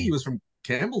Sydney Uni. I think he was from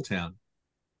Campbelltown.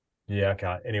 Yeah,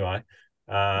 okay. Anyway.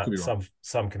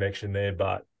 Some connection there,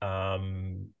 but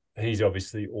he's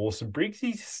obviously awesome.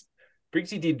 Briggsy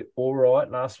did all right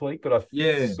last week, but I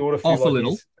sort of feel off like a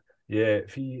little.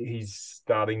 He's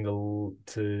starting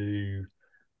to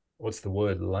what's the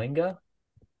word?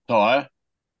 Tire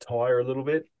a little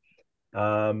bit.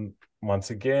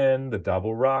 Once again, the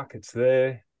double ruck, it's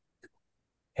there.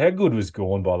 How good was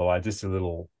Gorn, by the way? Just a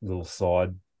little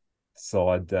side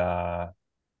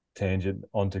tangent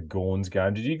onto Gorn's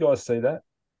game. Did you guys see that?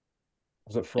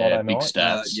 Was it Friday night? Big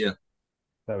stats. Yeah.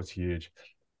 That was huge.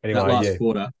 Anyway, that last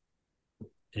quarter.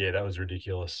 Yeah, that was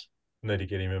ridiculous. Need to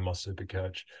get him in my super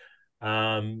coach.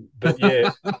 But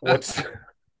yeah,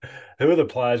 who are the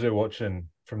players we're watching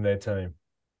from their team?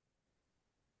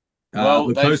 Well,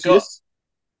 they've got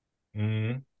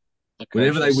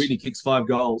whenever they win, he kicks 5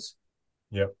 goals.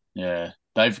 Yep. Yeah.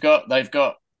 They've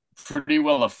got pretty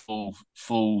well a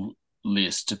full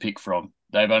list to pick from.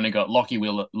 They've only got Lockie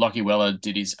Weller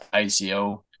did his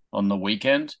ACL on the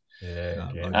weekend. Yeah.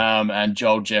 And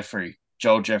Joel Jeffrey.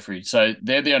 So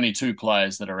they're the only 2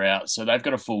 players that are out. So they've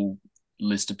got a full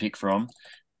list to pick from.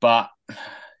 But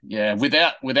Yeah,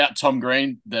 without Tom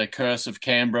Green, the curse of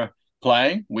Canberra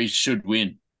playing, we should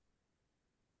win.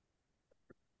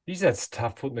 Geez, that's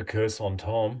tough putting the curse on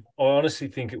Tom. I honestly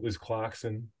think it was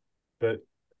Clarkson, but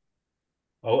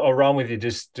I'll run with you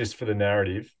just for the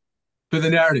narrative. For the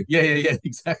narrative. Yeah,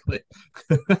 exactly.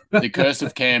 The curse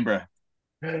of Canberra.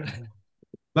 Mate,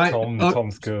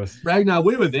 Tom's curse. Ragnar,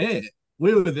 we were there.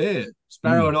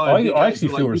 Sparrow and I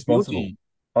actually feel responsible.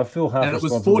 I feel half and it was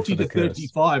responsible 40 for the to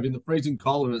 35 curse. in the freezing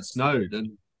cold and it snowed.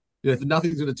 And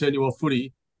nothing's going to turn you off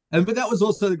footy. But that was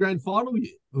also the grand final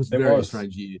year. It was a very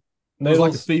strange year. It was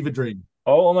like a fever dream.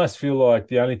 I almost feel like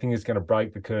the only thing that's going to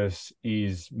break the curse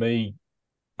is me,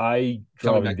 A,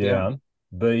 driving down,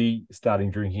 B,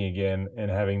 starting drinking again and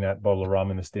having that bottle of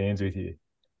rum in the stands with you.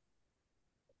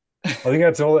 I think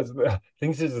that's all. I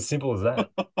think it's as simple as that.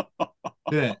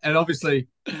 Yeah, and obviously,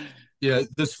 the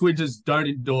Squinters don't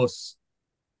endorse,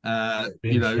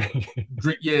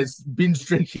 binge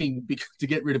drinking to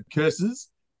get rid of curses.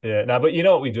 Yeah, no, but you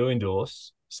know what we do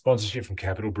endorse? Sponsorship from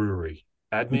Capital Brewery.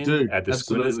 Admin at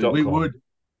thesquinners.com.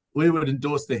 We would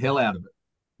endorse the hell out of it.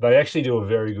 They actually do a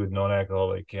very good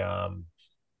non-alcoholic beer.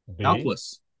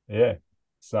 Helpless. Yeah.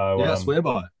 So I swear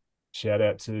by it. Shout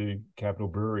out to Capital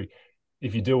Brewery.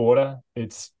 If you do order,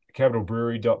 it's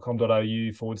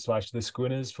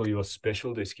capitalbrewery.com.au/thesquinners for your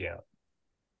special discount.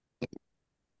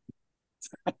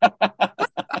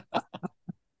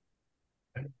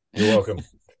 You're welcome.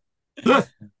 So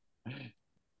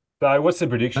what's the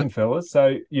prediction, fellas?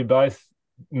 So you're both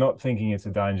not thinking it's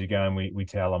a danger game. We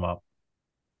towel them up.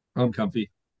 I'm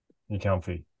comfy. You're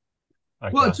comfy.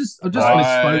 Okay. Well, I'm just an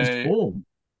exposed form.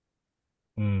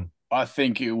 I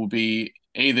think it will be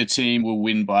either team will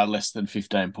win by less than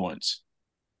 15 points.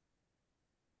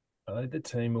 Either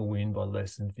team will win by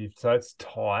less than 15. So it's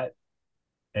tight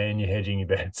and you're hedging your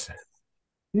bets.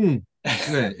 Yeah,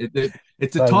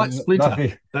 it's a tight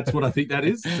splinter. That's what I think that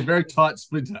is. It's a very tight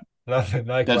splinter.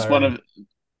 That's one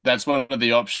of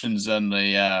the options on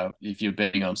the if you're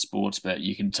betting on sports bet,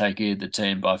 you can take either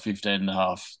team by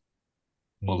 15.5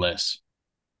 or less.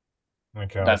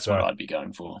 Okay, that's what I'd be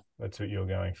going for. That's what you're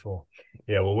going for.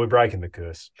 Yeah, well, we're breaking the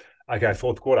curse. Okay,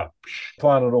 fourth quarter.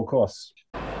 Playing at all costs.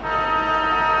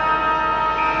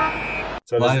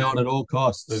 So playing on at all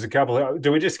costs. There's a couple.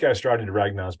 Do we just go straight into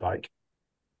Ragnar's bake?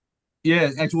 Yeah,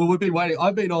 actually, we've been waiting.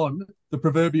 I've been on the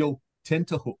proverbial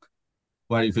tenterhook,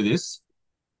 waiting for this.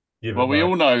 Well, we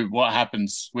all know what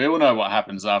happens. We all know what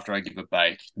happens after I give a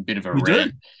bake. A bit of a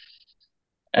rant.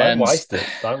 Don't waste it.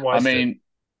 Don't waste it. I mean,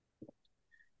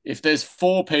 if there's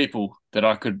 4 people that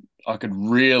I could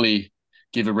really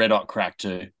give a red hot crack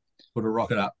to, put a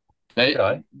rocket up. They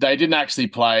didn't actually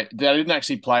play. They didn't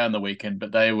actually play on the weekend,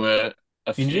 but they were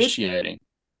officiating.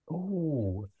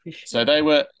 Oh, so they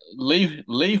were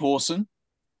Lee Hawson,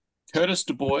 Curtis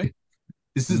DuBois,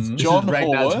 John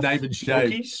Ragnar's name and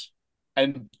shame,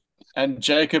 and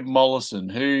Jacob Mollison,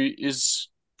 who is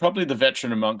probably the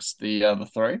veteran amongst the other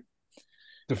 3.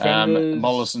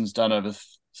 Mollison's done over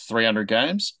 300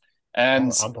 games,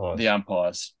 and the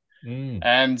umpires.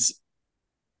 And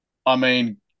I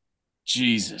mean,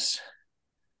 Jesus,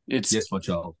 it's yes, my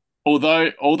child.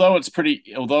 Although it's pretty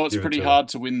hard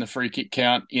to win the free kick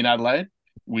count in Adelaide,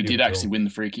 we did actually win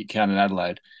the free kick count in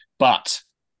Adelaide. But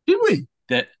did we?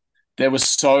 There were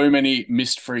so many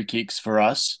missed free kicks for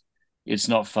us. It's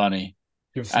not funny,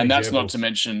 and that's not to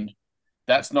mention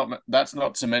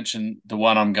the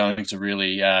one I'm going to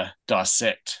really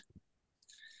dissect.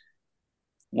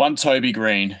 One Toby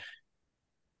Green,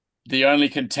 the only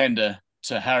contender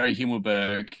to Harry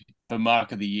Himmelberg for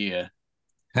Mark of the Year.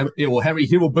 Harry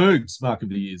Himmelberg's Mark of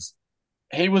the Years.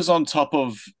 He was on top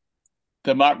of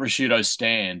the Mark Rasciuto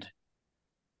stand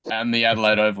and the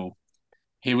Adelaide Oval.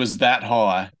 He was that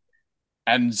high.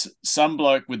 And some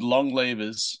bloke with long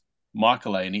levers,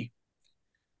 Michaelini,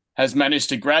 has managed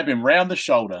to grab him round the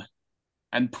shoulder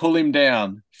and pull him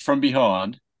down from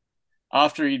behind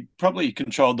after he probably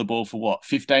controlled the ball for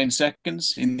 15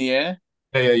 seconds in the air?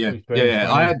 Yeah.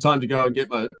 I had time to go and get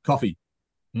my coffee.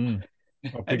 And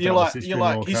you're like, he's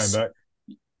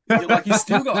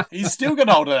still got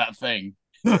hold of that thing.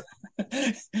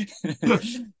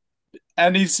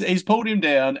 And he's pulled him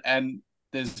down, and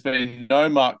there's been no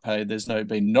mark paid. There's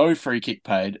been no free kick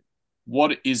paid.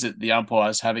 What is it the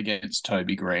umpires have against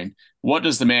Toby Green? What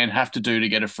does the man have to do to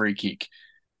get a free kick?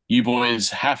 You boys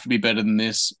have to be better than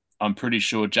this. I'm pretty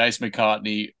sure Jace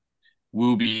McCartney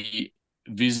will be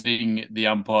visiting the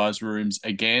umpires' rooms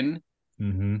again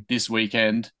this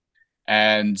weekend.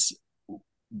 And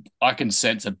I can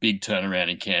sense a big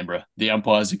turnaround in Canberra. The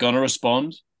umpires are going to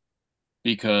respond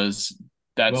because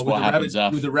that's what happens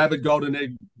after. With the rabid golden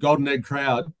egg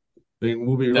crowd,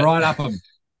 we'll be right up them.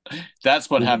 That's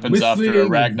what We'll be happens after a whistling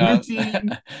and Ragnar.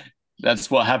 hooting.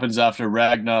 That's what happens after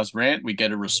Ragnar's rant. We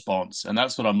get a response, and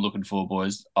that's what I'm looking for,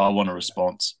 boys. I want a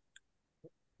response.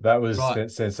 That was Right.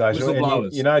 sensational. And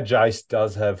Whistleblowers. you know, Jace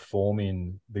does have form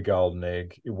in the Golden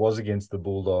Egg. It was against the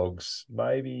Bulldogs,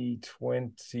 maybe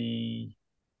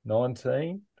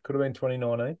 2019. Could have been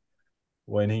 2019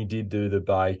 when he did do the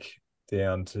bake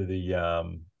down to the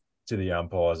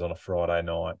umpires on a Friday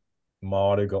night.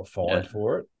 Might have got fined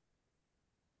for it.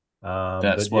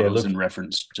 That's but what yeah, it was look, in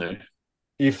reference to.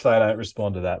 if they don't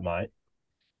respond to that, mate,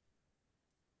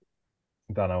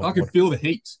 don't know. I could feel the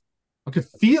heat. I could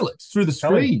feel it through the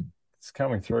screen. It's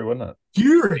coming through, wasn't it?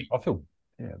 Fury. I feel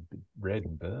a bit red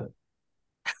and burnt.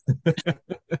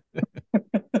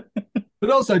 But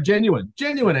also genuine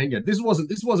anger. This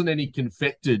wasn't any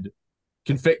confected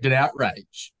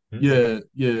outrage. Mm.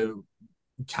 Your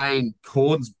Kane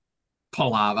Corns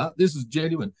palaver. This is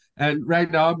genuine. And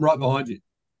Ragnar, I'm right behind you.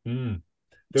 Mm.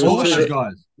 All those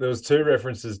guys. There was 2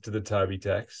 references to the Toby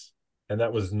tax, and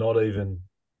that was not even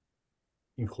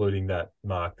including that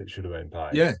mark that should have been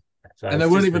paid. Yeah. So and they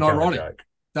weren't even ironic.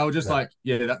 They were just like,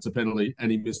 yeah, that's a penalty, and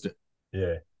he missed it.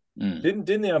 Yeah. Mm.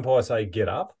 Didn't the umpire say get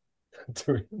up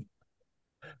to him?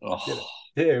 Oh,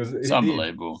 Yeah, it's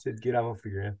unbelievable. He said get up off the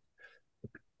ground.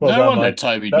 Well, no wonder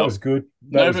Toby. That was good.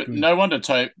 No wonder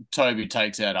Toby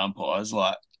takes out umpires.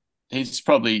 Like he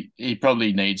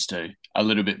probably needs to a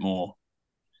little bit more.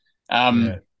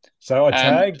 Yeah. So I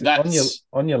tagged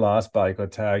on your last bake. I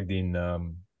tagged in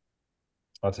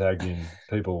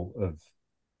people of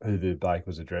who the bake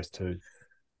was addressed to.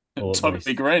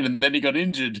 Toby Green, and then he got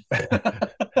injured.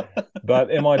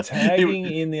 But am I tagging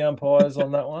in the umpires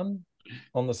on that one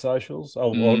on the socials?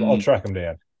 I'll track them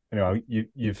down. Anyway,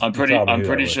 I'm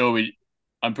pretty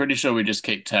sure we just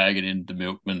keep tagging in the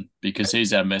milkman because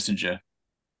he's our messenger.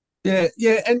 Yeah,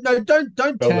 and no, don't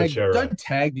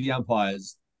tag the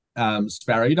umpires,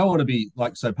 Sparrow. You don't want to be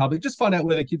like so public. Just find out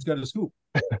where the kids go to school.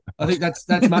 I think that's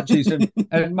much easier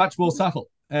and much more subtle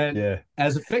and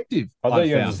as effective. I thought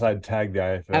you were going to say tag the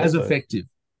AFL. As effective.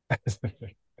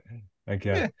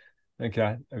 Okay. I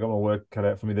got my work cut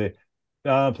out for me there.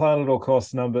 Plan at all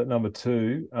costs number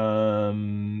 2. I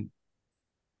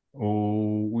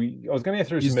was going to get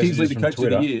through some messages from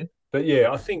Twitter, of the year? But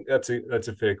yeah, I think that's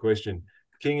a fair question.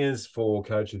 Kingers for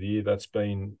coach of the year. That's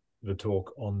been the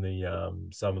talk on the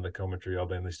some of the commentary I've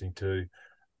been listening to.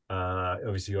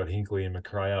 Obviously, you got Hinkley and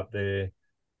McRae up there.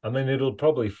 I mean, it'll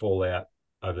probably fall out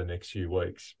over the next few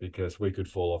weeks because we could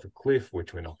fall off a cliff,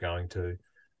 which we're not going to.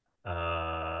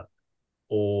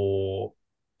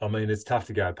 It's tough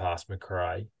to go past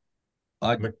McRae.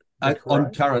 On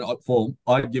current form,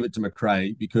 I'd give it to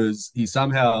McRae because he's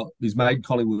made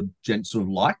Collingwood gents sort of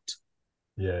liked.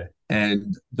 Yeah.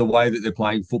 And the way that they're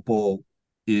playing football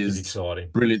is exciting,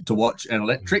 brilliant to watch and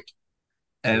electric.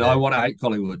 And I want to hate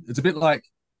Collingwood. It's a bit like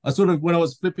when I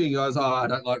was flipping, I was, I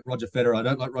don't like Roger Federer. And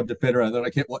then I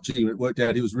kept watching him. It worked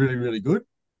out he was really, really good.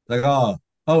 Like, well,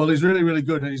 he's really, really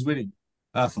good and he's winning.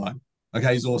 Fine.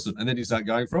 Okay, he's awesome. And then you start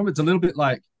going from. It's a little bit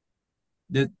like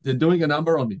they're doing a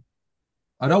number on me.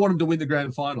 I don't want him to win the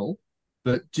grand final,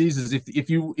 but Jesus, if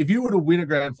you were to win a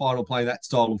grand final playing that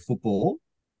style of football,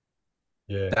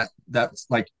 that's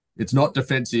like it's not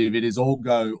defensive. It is all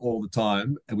go all the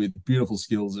time and with beautiful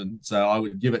skills. And so I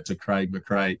would give it to Craig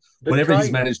McRae. Whatever he's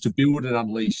managed to build and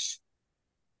unleash.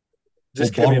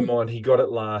 Just keep in mind, he got it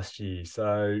last year.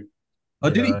 So,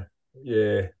 did he?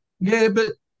 Yeah. Yeah, but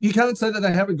you can't say that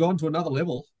they haven't gone to another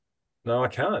level. No, I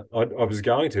can't. I was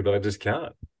going to, but I just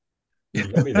can't. You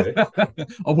got me there.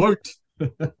 I won't.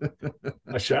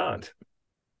 I shan't.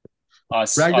 I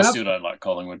still don't like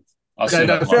Collingwood. Fair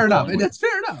enough. That's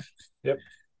fair enough. Yep.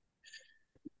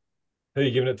 Who are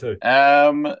you giving it to?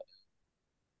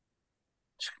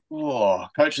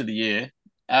 Coach of the year.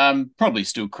 Probably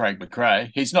still Craig McRae.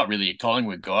 He's not really a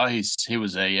Collingwood guy. He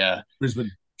was a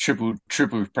Brisbane triple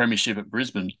premiership at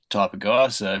Brisbane type of guy.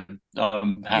 So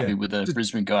I'm happy with the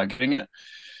Brisbane guy getting it.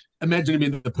 Imagine him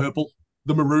in the purple,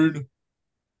 the maroon.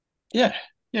 Yeah,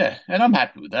 and I'm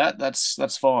happy with that.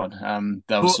 That's fine.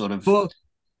 That was sort of for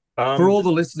all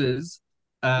the listeners.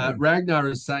 Ragnar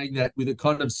is saying that with a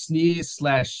kind of sneer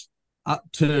 /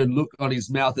 upturned look on his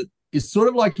mouth. It is sort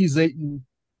of like he's eaten,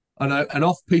 an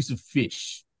off piece of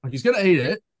fish. Like he's going to eat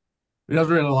it, but he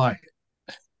doesn't really like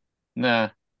it. Nah.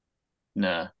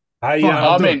 Hey,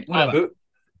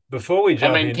 before we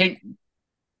jump in,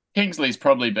 Kingsley's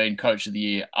probably been coach of the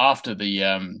year after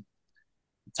the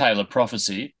Taylor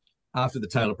prophecy. After the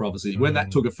Taylor prophecy, when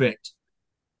that took effect.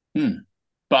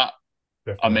 But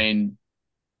definitely. I mean,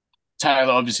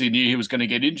 Taylor obviously knew he was going to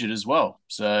get injured as well.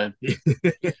 So you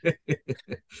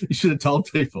should have told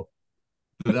people.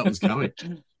 that was coming.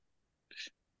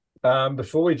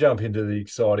 Before we jump into the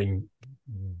exciting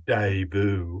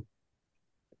debut,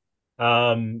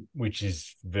 which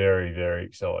is very, very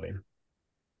exciting,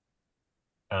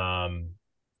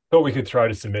 thought we could throw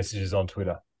to some messages on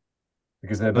Twitter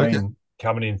because they've been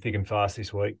coming in thick and fast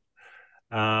this week.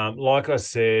 Like I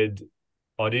said,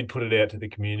 I did put it out to the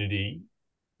community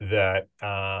that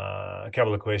a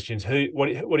couple of questions. What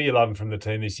are you loving from the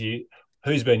team this year?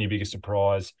 Who's been your biggest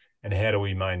surprise? And how do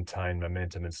we maintain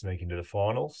momentum and sneak into the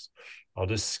finals? I'll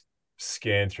just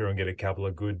scan through and get a couple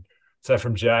of good. So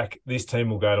from Jack, this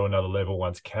team will go to another level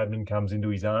once Cadman comes into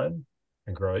his own.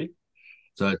 Agree.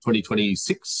 So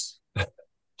 2026.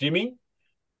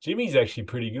 Jimmy's actually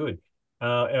pretty good.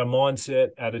 Our mindset,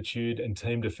 attitude, and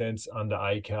team defence under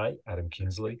AK, Adam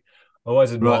Kinsley. I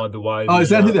always admired the way. Is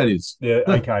that who that is? Yeah,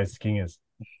 AK's Kingers.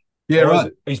 Yeah,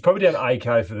 right. He's probably done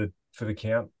AK for the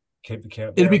count. Keep the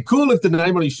count. It'd be cool if the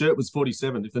name on his shirt was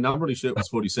 47. If the number on his shirt was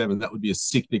 47, that would be a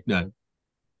sick nickname.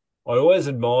 I always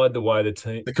admired the way the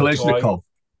team. The Kalashnikov.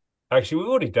 Actually,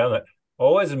 we've already done that. I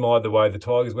always admired the way the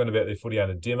Tigers went about their footy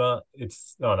under Dimmer.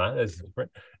 It's different.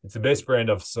 It's the best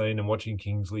brand I've seen, and watching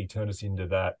Kingsley turn us into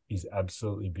that is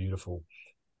absolutely beautiful.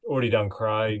 Already done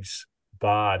Craig's.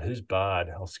 Bard. Who's Bard?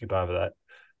 I'll skip over that.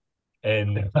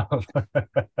 And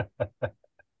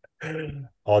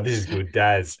this is good.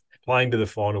 Daz playing to the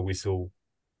final whistle.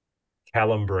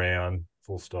 Callum Brown.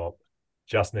 Full stop.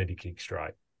 Just need to kick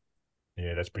straight.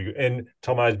 Yeah, that's pretty good. And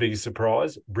Tomo's biggest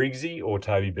surprise, Briggsy or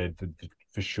Toby Bedford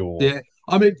for sure. Yeah,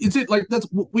 I mean,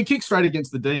 we kick straight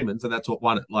against the Demons, and that's what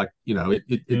won it. Like,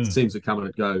 it seems to come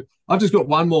and go. I've just got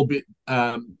one more bit.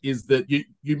 Is that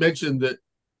you mentioned that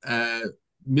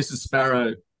Mrs.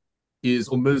 Sparrow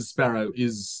Ms. Sparrow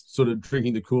is sort of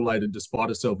drinking the Kool-Aid, and despite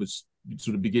herself is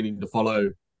sort of beginning to follow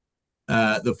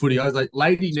the footy. I was like,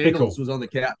 Lady Needles was on the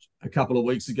couch a couple of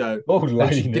weeks ago. Oh,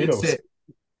 Lady Needles.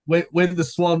 When the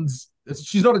Swans,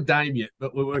 she's not a dame yet,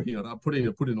 but we're working on it. I put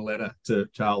in a letter to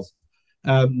Charles.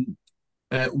 When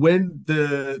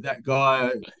that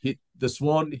guy the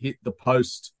Swan hit the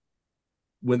post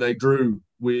when they drew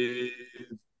with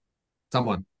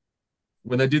someone,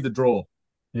 when they did the draw,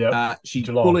 she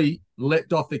fully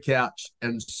leapt off the couch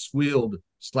and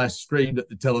squealed/screamed at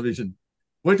the television,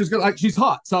 which was good. Like, she's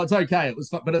hot, so it's okay. It was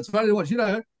fun, but it's funny to watch.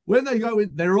 When they go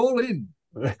in, they're all in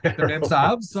the Rem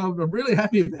subs, so I'm really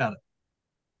happy about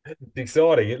it. It's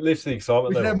exciting. It lifts the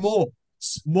excitement. We should have more.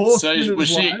 So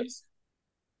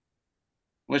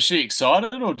was she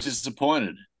excited or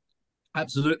disappointed?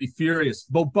 Absolutely furious.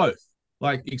 Well, both.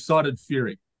 Like, excited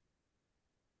fury.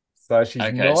 So she's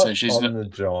on the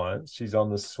Giants. She's on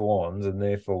the Swans, and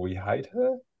therefore we hate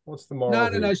her. What's the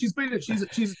moral? No. She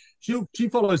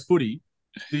follows footy.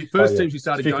 The first team she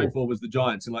started going for was the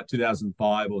Giants in like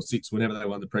 2005 or 6, whenever they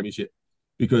won the premiership,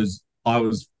 because I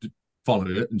was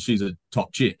following it, and she's a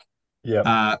top chick.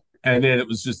 Yeah. And then it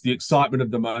was just the excitement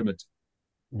of the moment,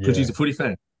 because she's a footy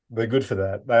fan. They're good for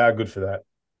that. They are good for that.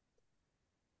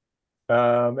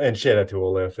 And shout out to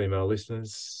all our female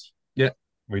listeners. Yeah.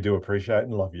 We do appreciate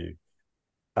and love you.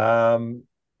 All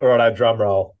right, our drum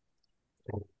roll.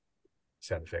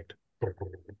 Sound effect.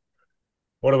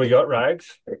 What do we got,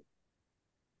 Rags?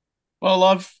 Well,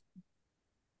 I've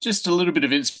just a little bit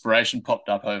of inspiration popped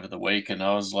up over the week, and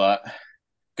I was like,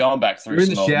 going back through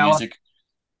some old music.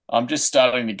 I'm just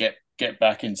starting to get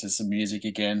back into some music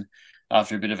again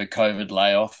after a bit of a COVID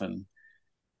layoff, and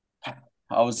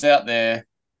I was out there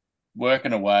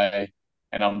working away,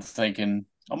 and I'm thinking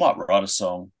I might write a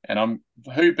song, and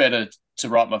who better to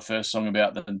write my first song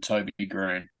about than Toby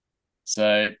Green?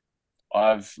 So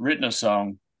I've written a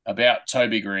song about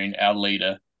Toby Green, our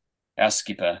leader, our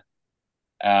skipper,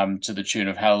 to the tune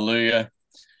of Hallelujah,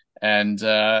 and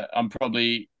I'm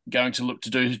probably going to look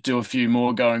to do a few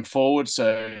more going forward.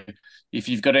 So if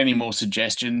you've got any more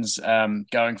suggestions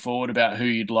going forward about who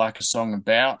you'd like a song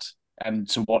about and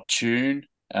to what tune,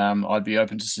 I'd be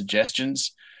open to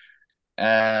suggestions.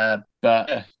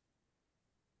 But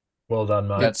well done,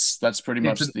 mate. That's pretty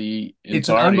much the entirety. It's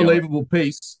an unbelievable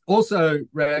piece. Also,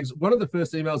 Rags, one of the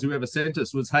first emails you ever sent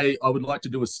us was, "Hey, I would like to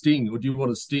do a sting. Or do you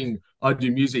want a sting? I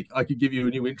do music. I could give you a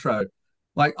new intro."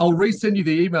 Like, I'll resend you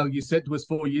the email you sent to us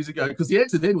 4 years ago, because the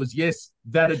answer then was yes,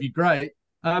 that'd be great.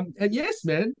 And yes,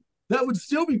 man, that would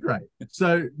still be great.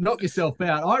 So knock yourself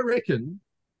out. I reckon,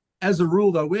 as a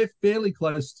rule, though, we're fairly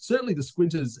close. Certainly the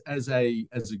Squinters as a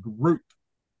group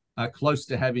are close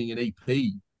to having an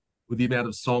EP with the amount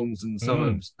of songs and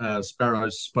some of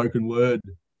Sparrow's spoken word.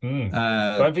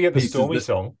 Don't forget the Stormy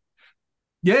song.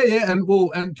 Yeah, and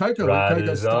Coco.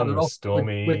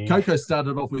 When Coco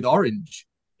started off with Orange.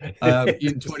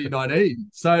 in 2019.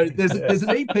 So there's an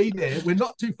EP there. We're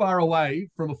not too far away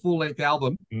from a full-length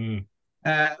album.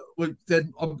 I've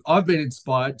been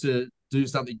inspired to do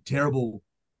something terrible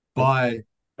by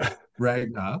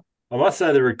Ragnar. I must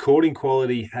say the recording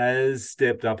quality has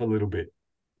stepped up a little bit.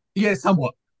 Yeah,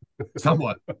 somewhat.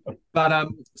 But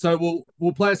so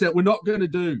we'll play us out. We're not going to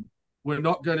do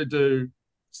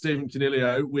Stephen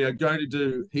Canelio. We are going to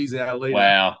do He's Our Leader.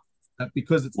 Wow.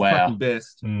 Because it's the fucking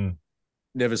best.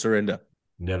 Never surrender.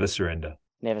 Never surrender.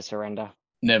 Never surrender.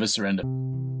 Never surrender.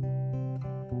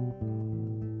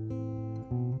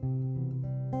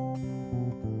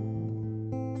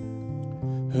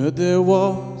 Heard there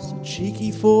was a cheeky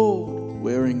Ford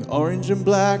wearing orange and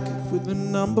black with the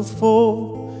number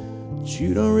 4. But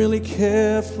you don't really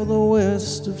care for the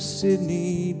west of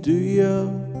Sydney, do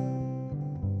you?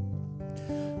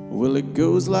 Well, it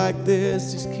goes like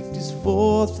this. He's kicked his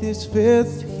 4th, his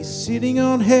 5th. He's sitting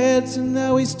on heads and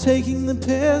now he's taking the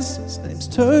piss. His name's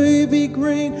Toby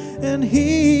Green and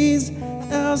he's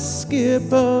our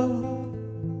skipper.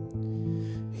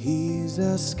 He's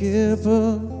our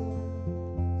skipper.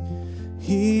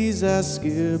 He's our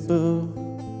skipper.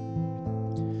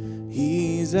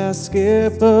 He's our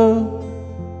skipper.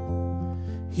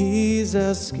 He's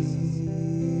our skipper.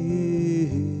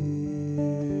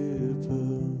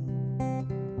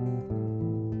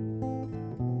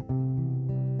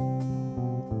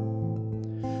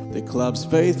 The club's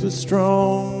faith was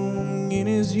strong in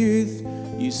his youth.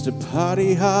 Used to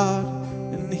party hard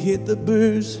and hit the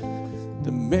booze.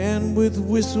 The man with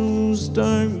whistles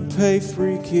don't pay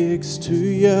free kicks to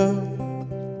you.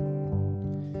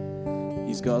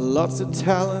 He's got lots of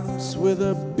talents with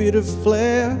a bit of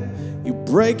flair. You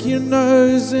break your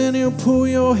nose and he'll pull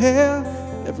your hair.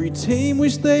 Every team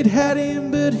wish they'd had him,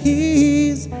 but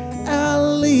he's our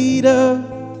leader.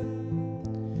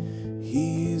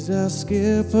 He's our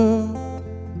skipper.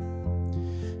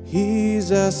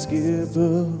 He's our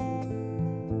skipper.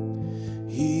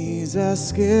 He's our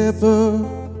skipper.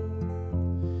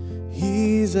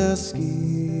 He's our skipper.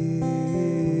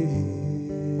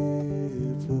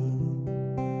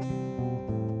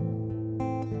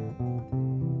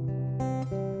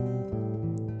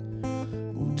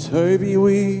 Well, Toby,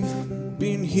 we've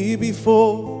been here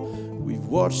before. We've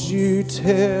watched you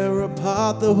tear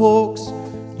apart the Hawks.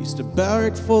 Used to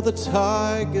barrack for the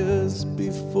Tigers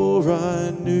before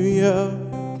I knew you.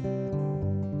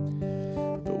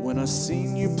 When I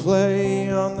seen you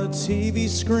play on the TV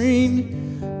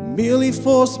screen, merely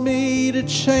forced me to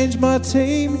change my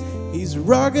team. He's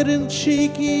rugged and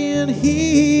cheeky and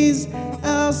he's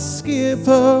our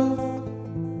skipper.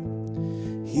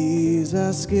 He's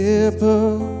our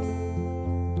skipper.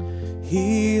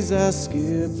 He's our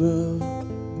skipper.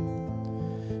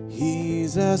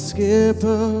 He's our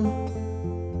skipper.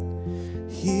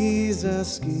 He's our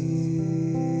skipper.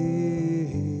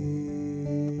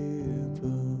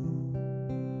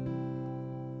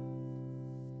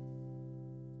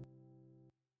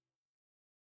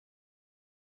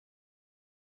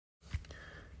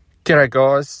 G'day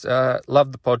guys,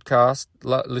 love the podcast,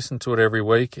 listen to it every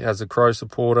week as a Crow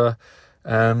supporter.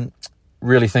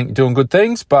 Really think you're doing good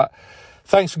things, but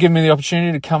thanks for giving me the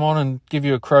opportunity to come on and give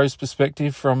you a Crows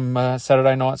perspective from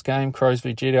Saturday night's game, Crows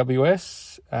v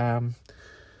GWS.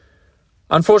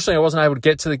 Unfortunately, I wasn't able to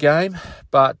get to the game,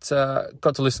 but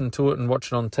got to listen to it and watch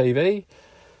it on TV.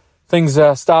 Things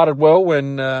started well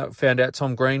when found out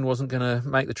Tom Green wasn't going to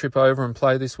make the trip over and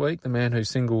play this week, the man who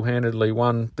single-handedly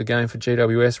won the game for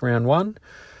GWS round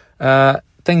 1.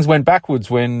 Things went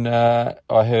backwards when I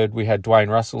heard we had Dwayne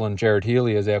Russell and Jared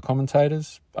Healy as our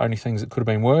commentators. Only things that could have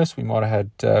been worse. We might have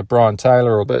had Brian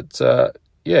Taylor, but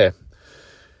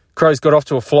Crows got off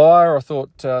to a flyer. I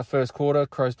thought first quarter,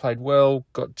 Crows played well,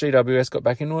 GWS got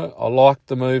back into it. I liked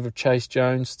the move of Chase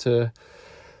Jones to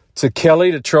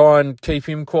Kelly to try and keep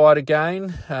him quiet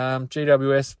again.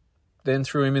 GWS then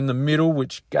threw him in the middle,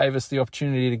 which gave us the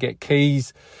opportunity to get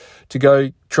Keys to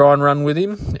go try and run with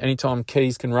him. Anytime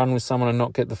Keys can run with someone and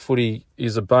not get the footy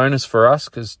is a bonus for us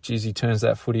because Jizzy turns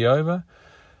that footy over.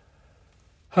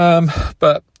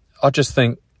 But I just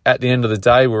think at the end of the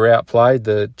day, we're outplayed.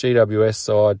 The GWS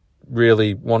side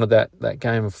really wanted that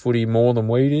game of footy more than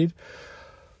we did.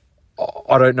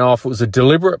 I don't know if it was a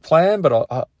deliberate plan, but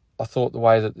I thought the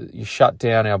way that you shut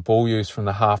down our ball use from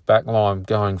the half-back line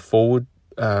going forward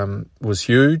was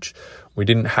huge. We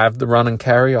didn't have the run and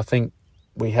carry. I think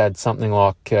we had something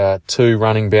like 2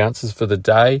 running bounces for the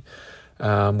day,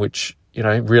 which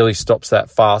really stops that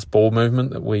fast ball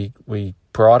movement that we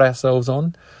pride ourselves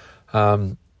on.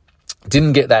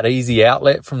 didn't get that easy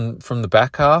outlet from the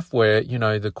back half where,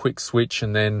 the quick switch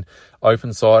and then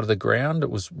open side of the ground. It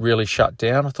was really shut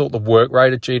down. I thought the work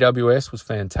rate at GWS was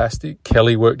fantastic.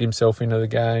 Kelly worked himself into the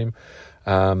game.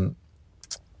 I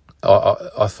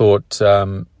thought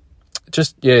the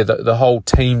whole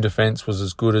team defence was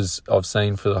as good as I've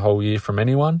seen for the whole year from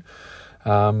anyone.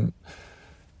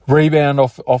 Rebound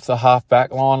off the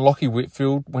half-back line. Lachie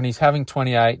Whitfield, when he's having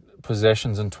 28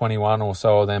 possessions and 21 or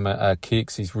so of them are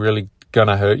kicks, he's really going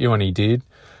to hurt you, and he did.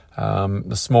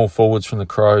 The small forwards from the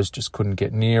Crows just couldn't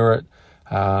get near it.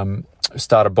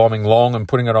 Started bombing long and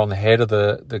putting it on the head of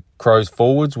the Crows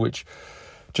forwards, which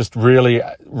just really,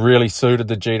 really suited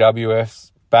the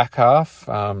GWF's back half.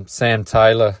 Sam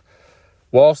Taylor,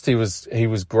 whilst he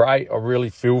was great, I really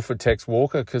feel for Tex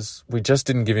Walker because we just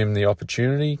didn't give him the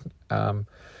opportunity.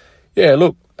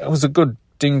 Look, it was a good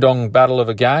ding-dong battle of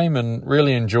a game and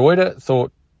really enjoyed it.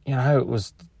 Thought, it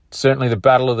was certainly the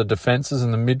battle of the defences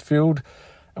and the midfield.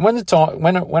 And when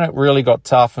it really got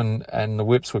tough and the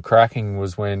whips were cracking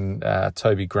was when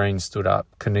Toby Green stood up,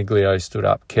 Coniglio stood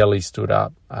up, Kelly stood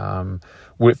up,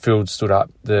 Whitfield stood up.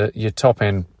 Your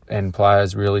top-end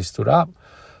players really stood up.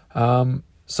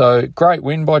 So great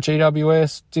win by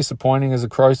GWS. Disappointing as a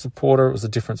Crow supporter. It was the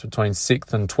difference between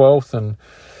 6th and 12th. And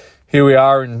here we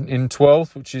are in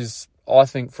 12th, which is, I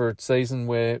think, for a season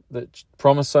that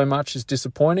promised so much is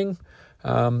disappointing.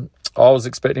 I was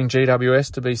expecting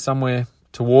GWS to be somewhere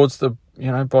towards the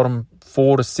bottom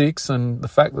 4 to 6, and the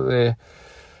fact that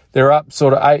they're up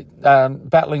sort of 8,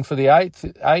 battling for the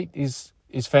 8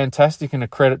 is fantastic, and a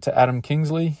credit to Adam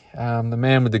Kingsley, the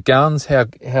man with the guns. How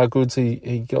good's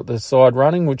he got the side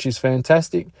running, which is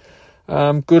fantastic.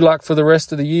 Good luck for the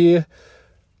rest of the year.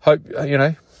 Hope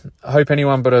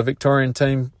anyone but a Victorian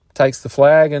team takes the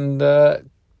flag, and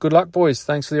good luck, boys.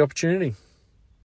 Thanks for the opportunity.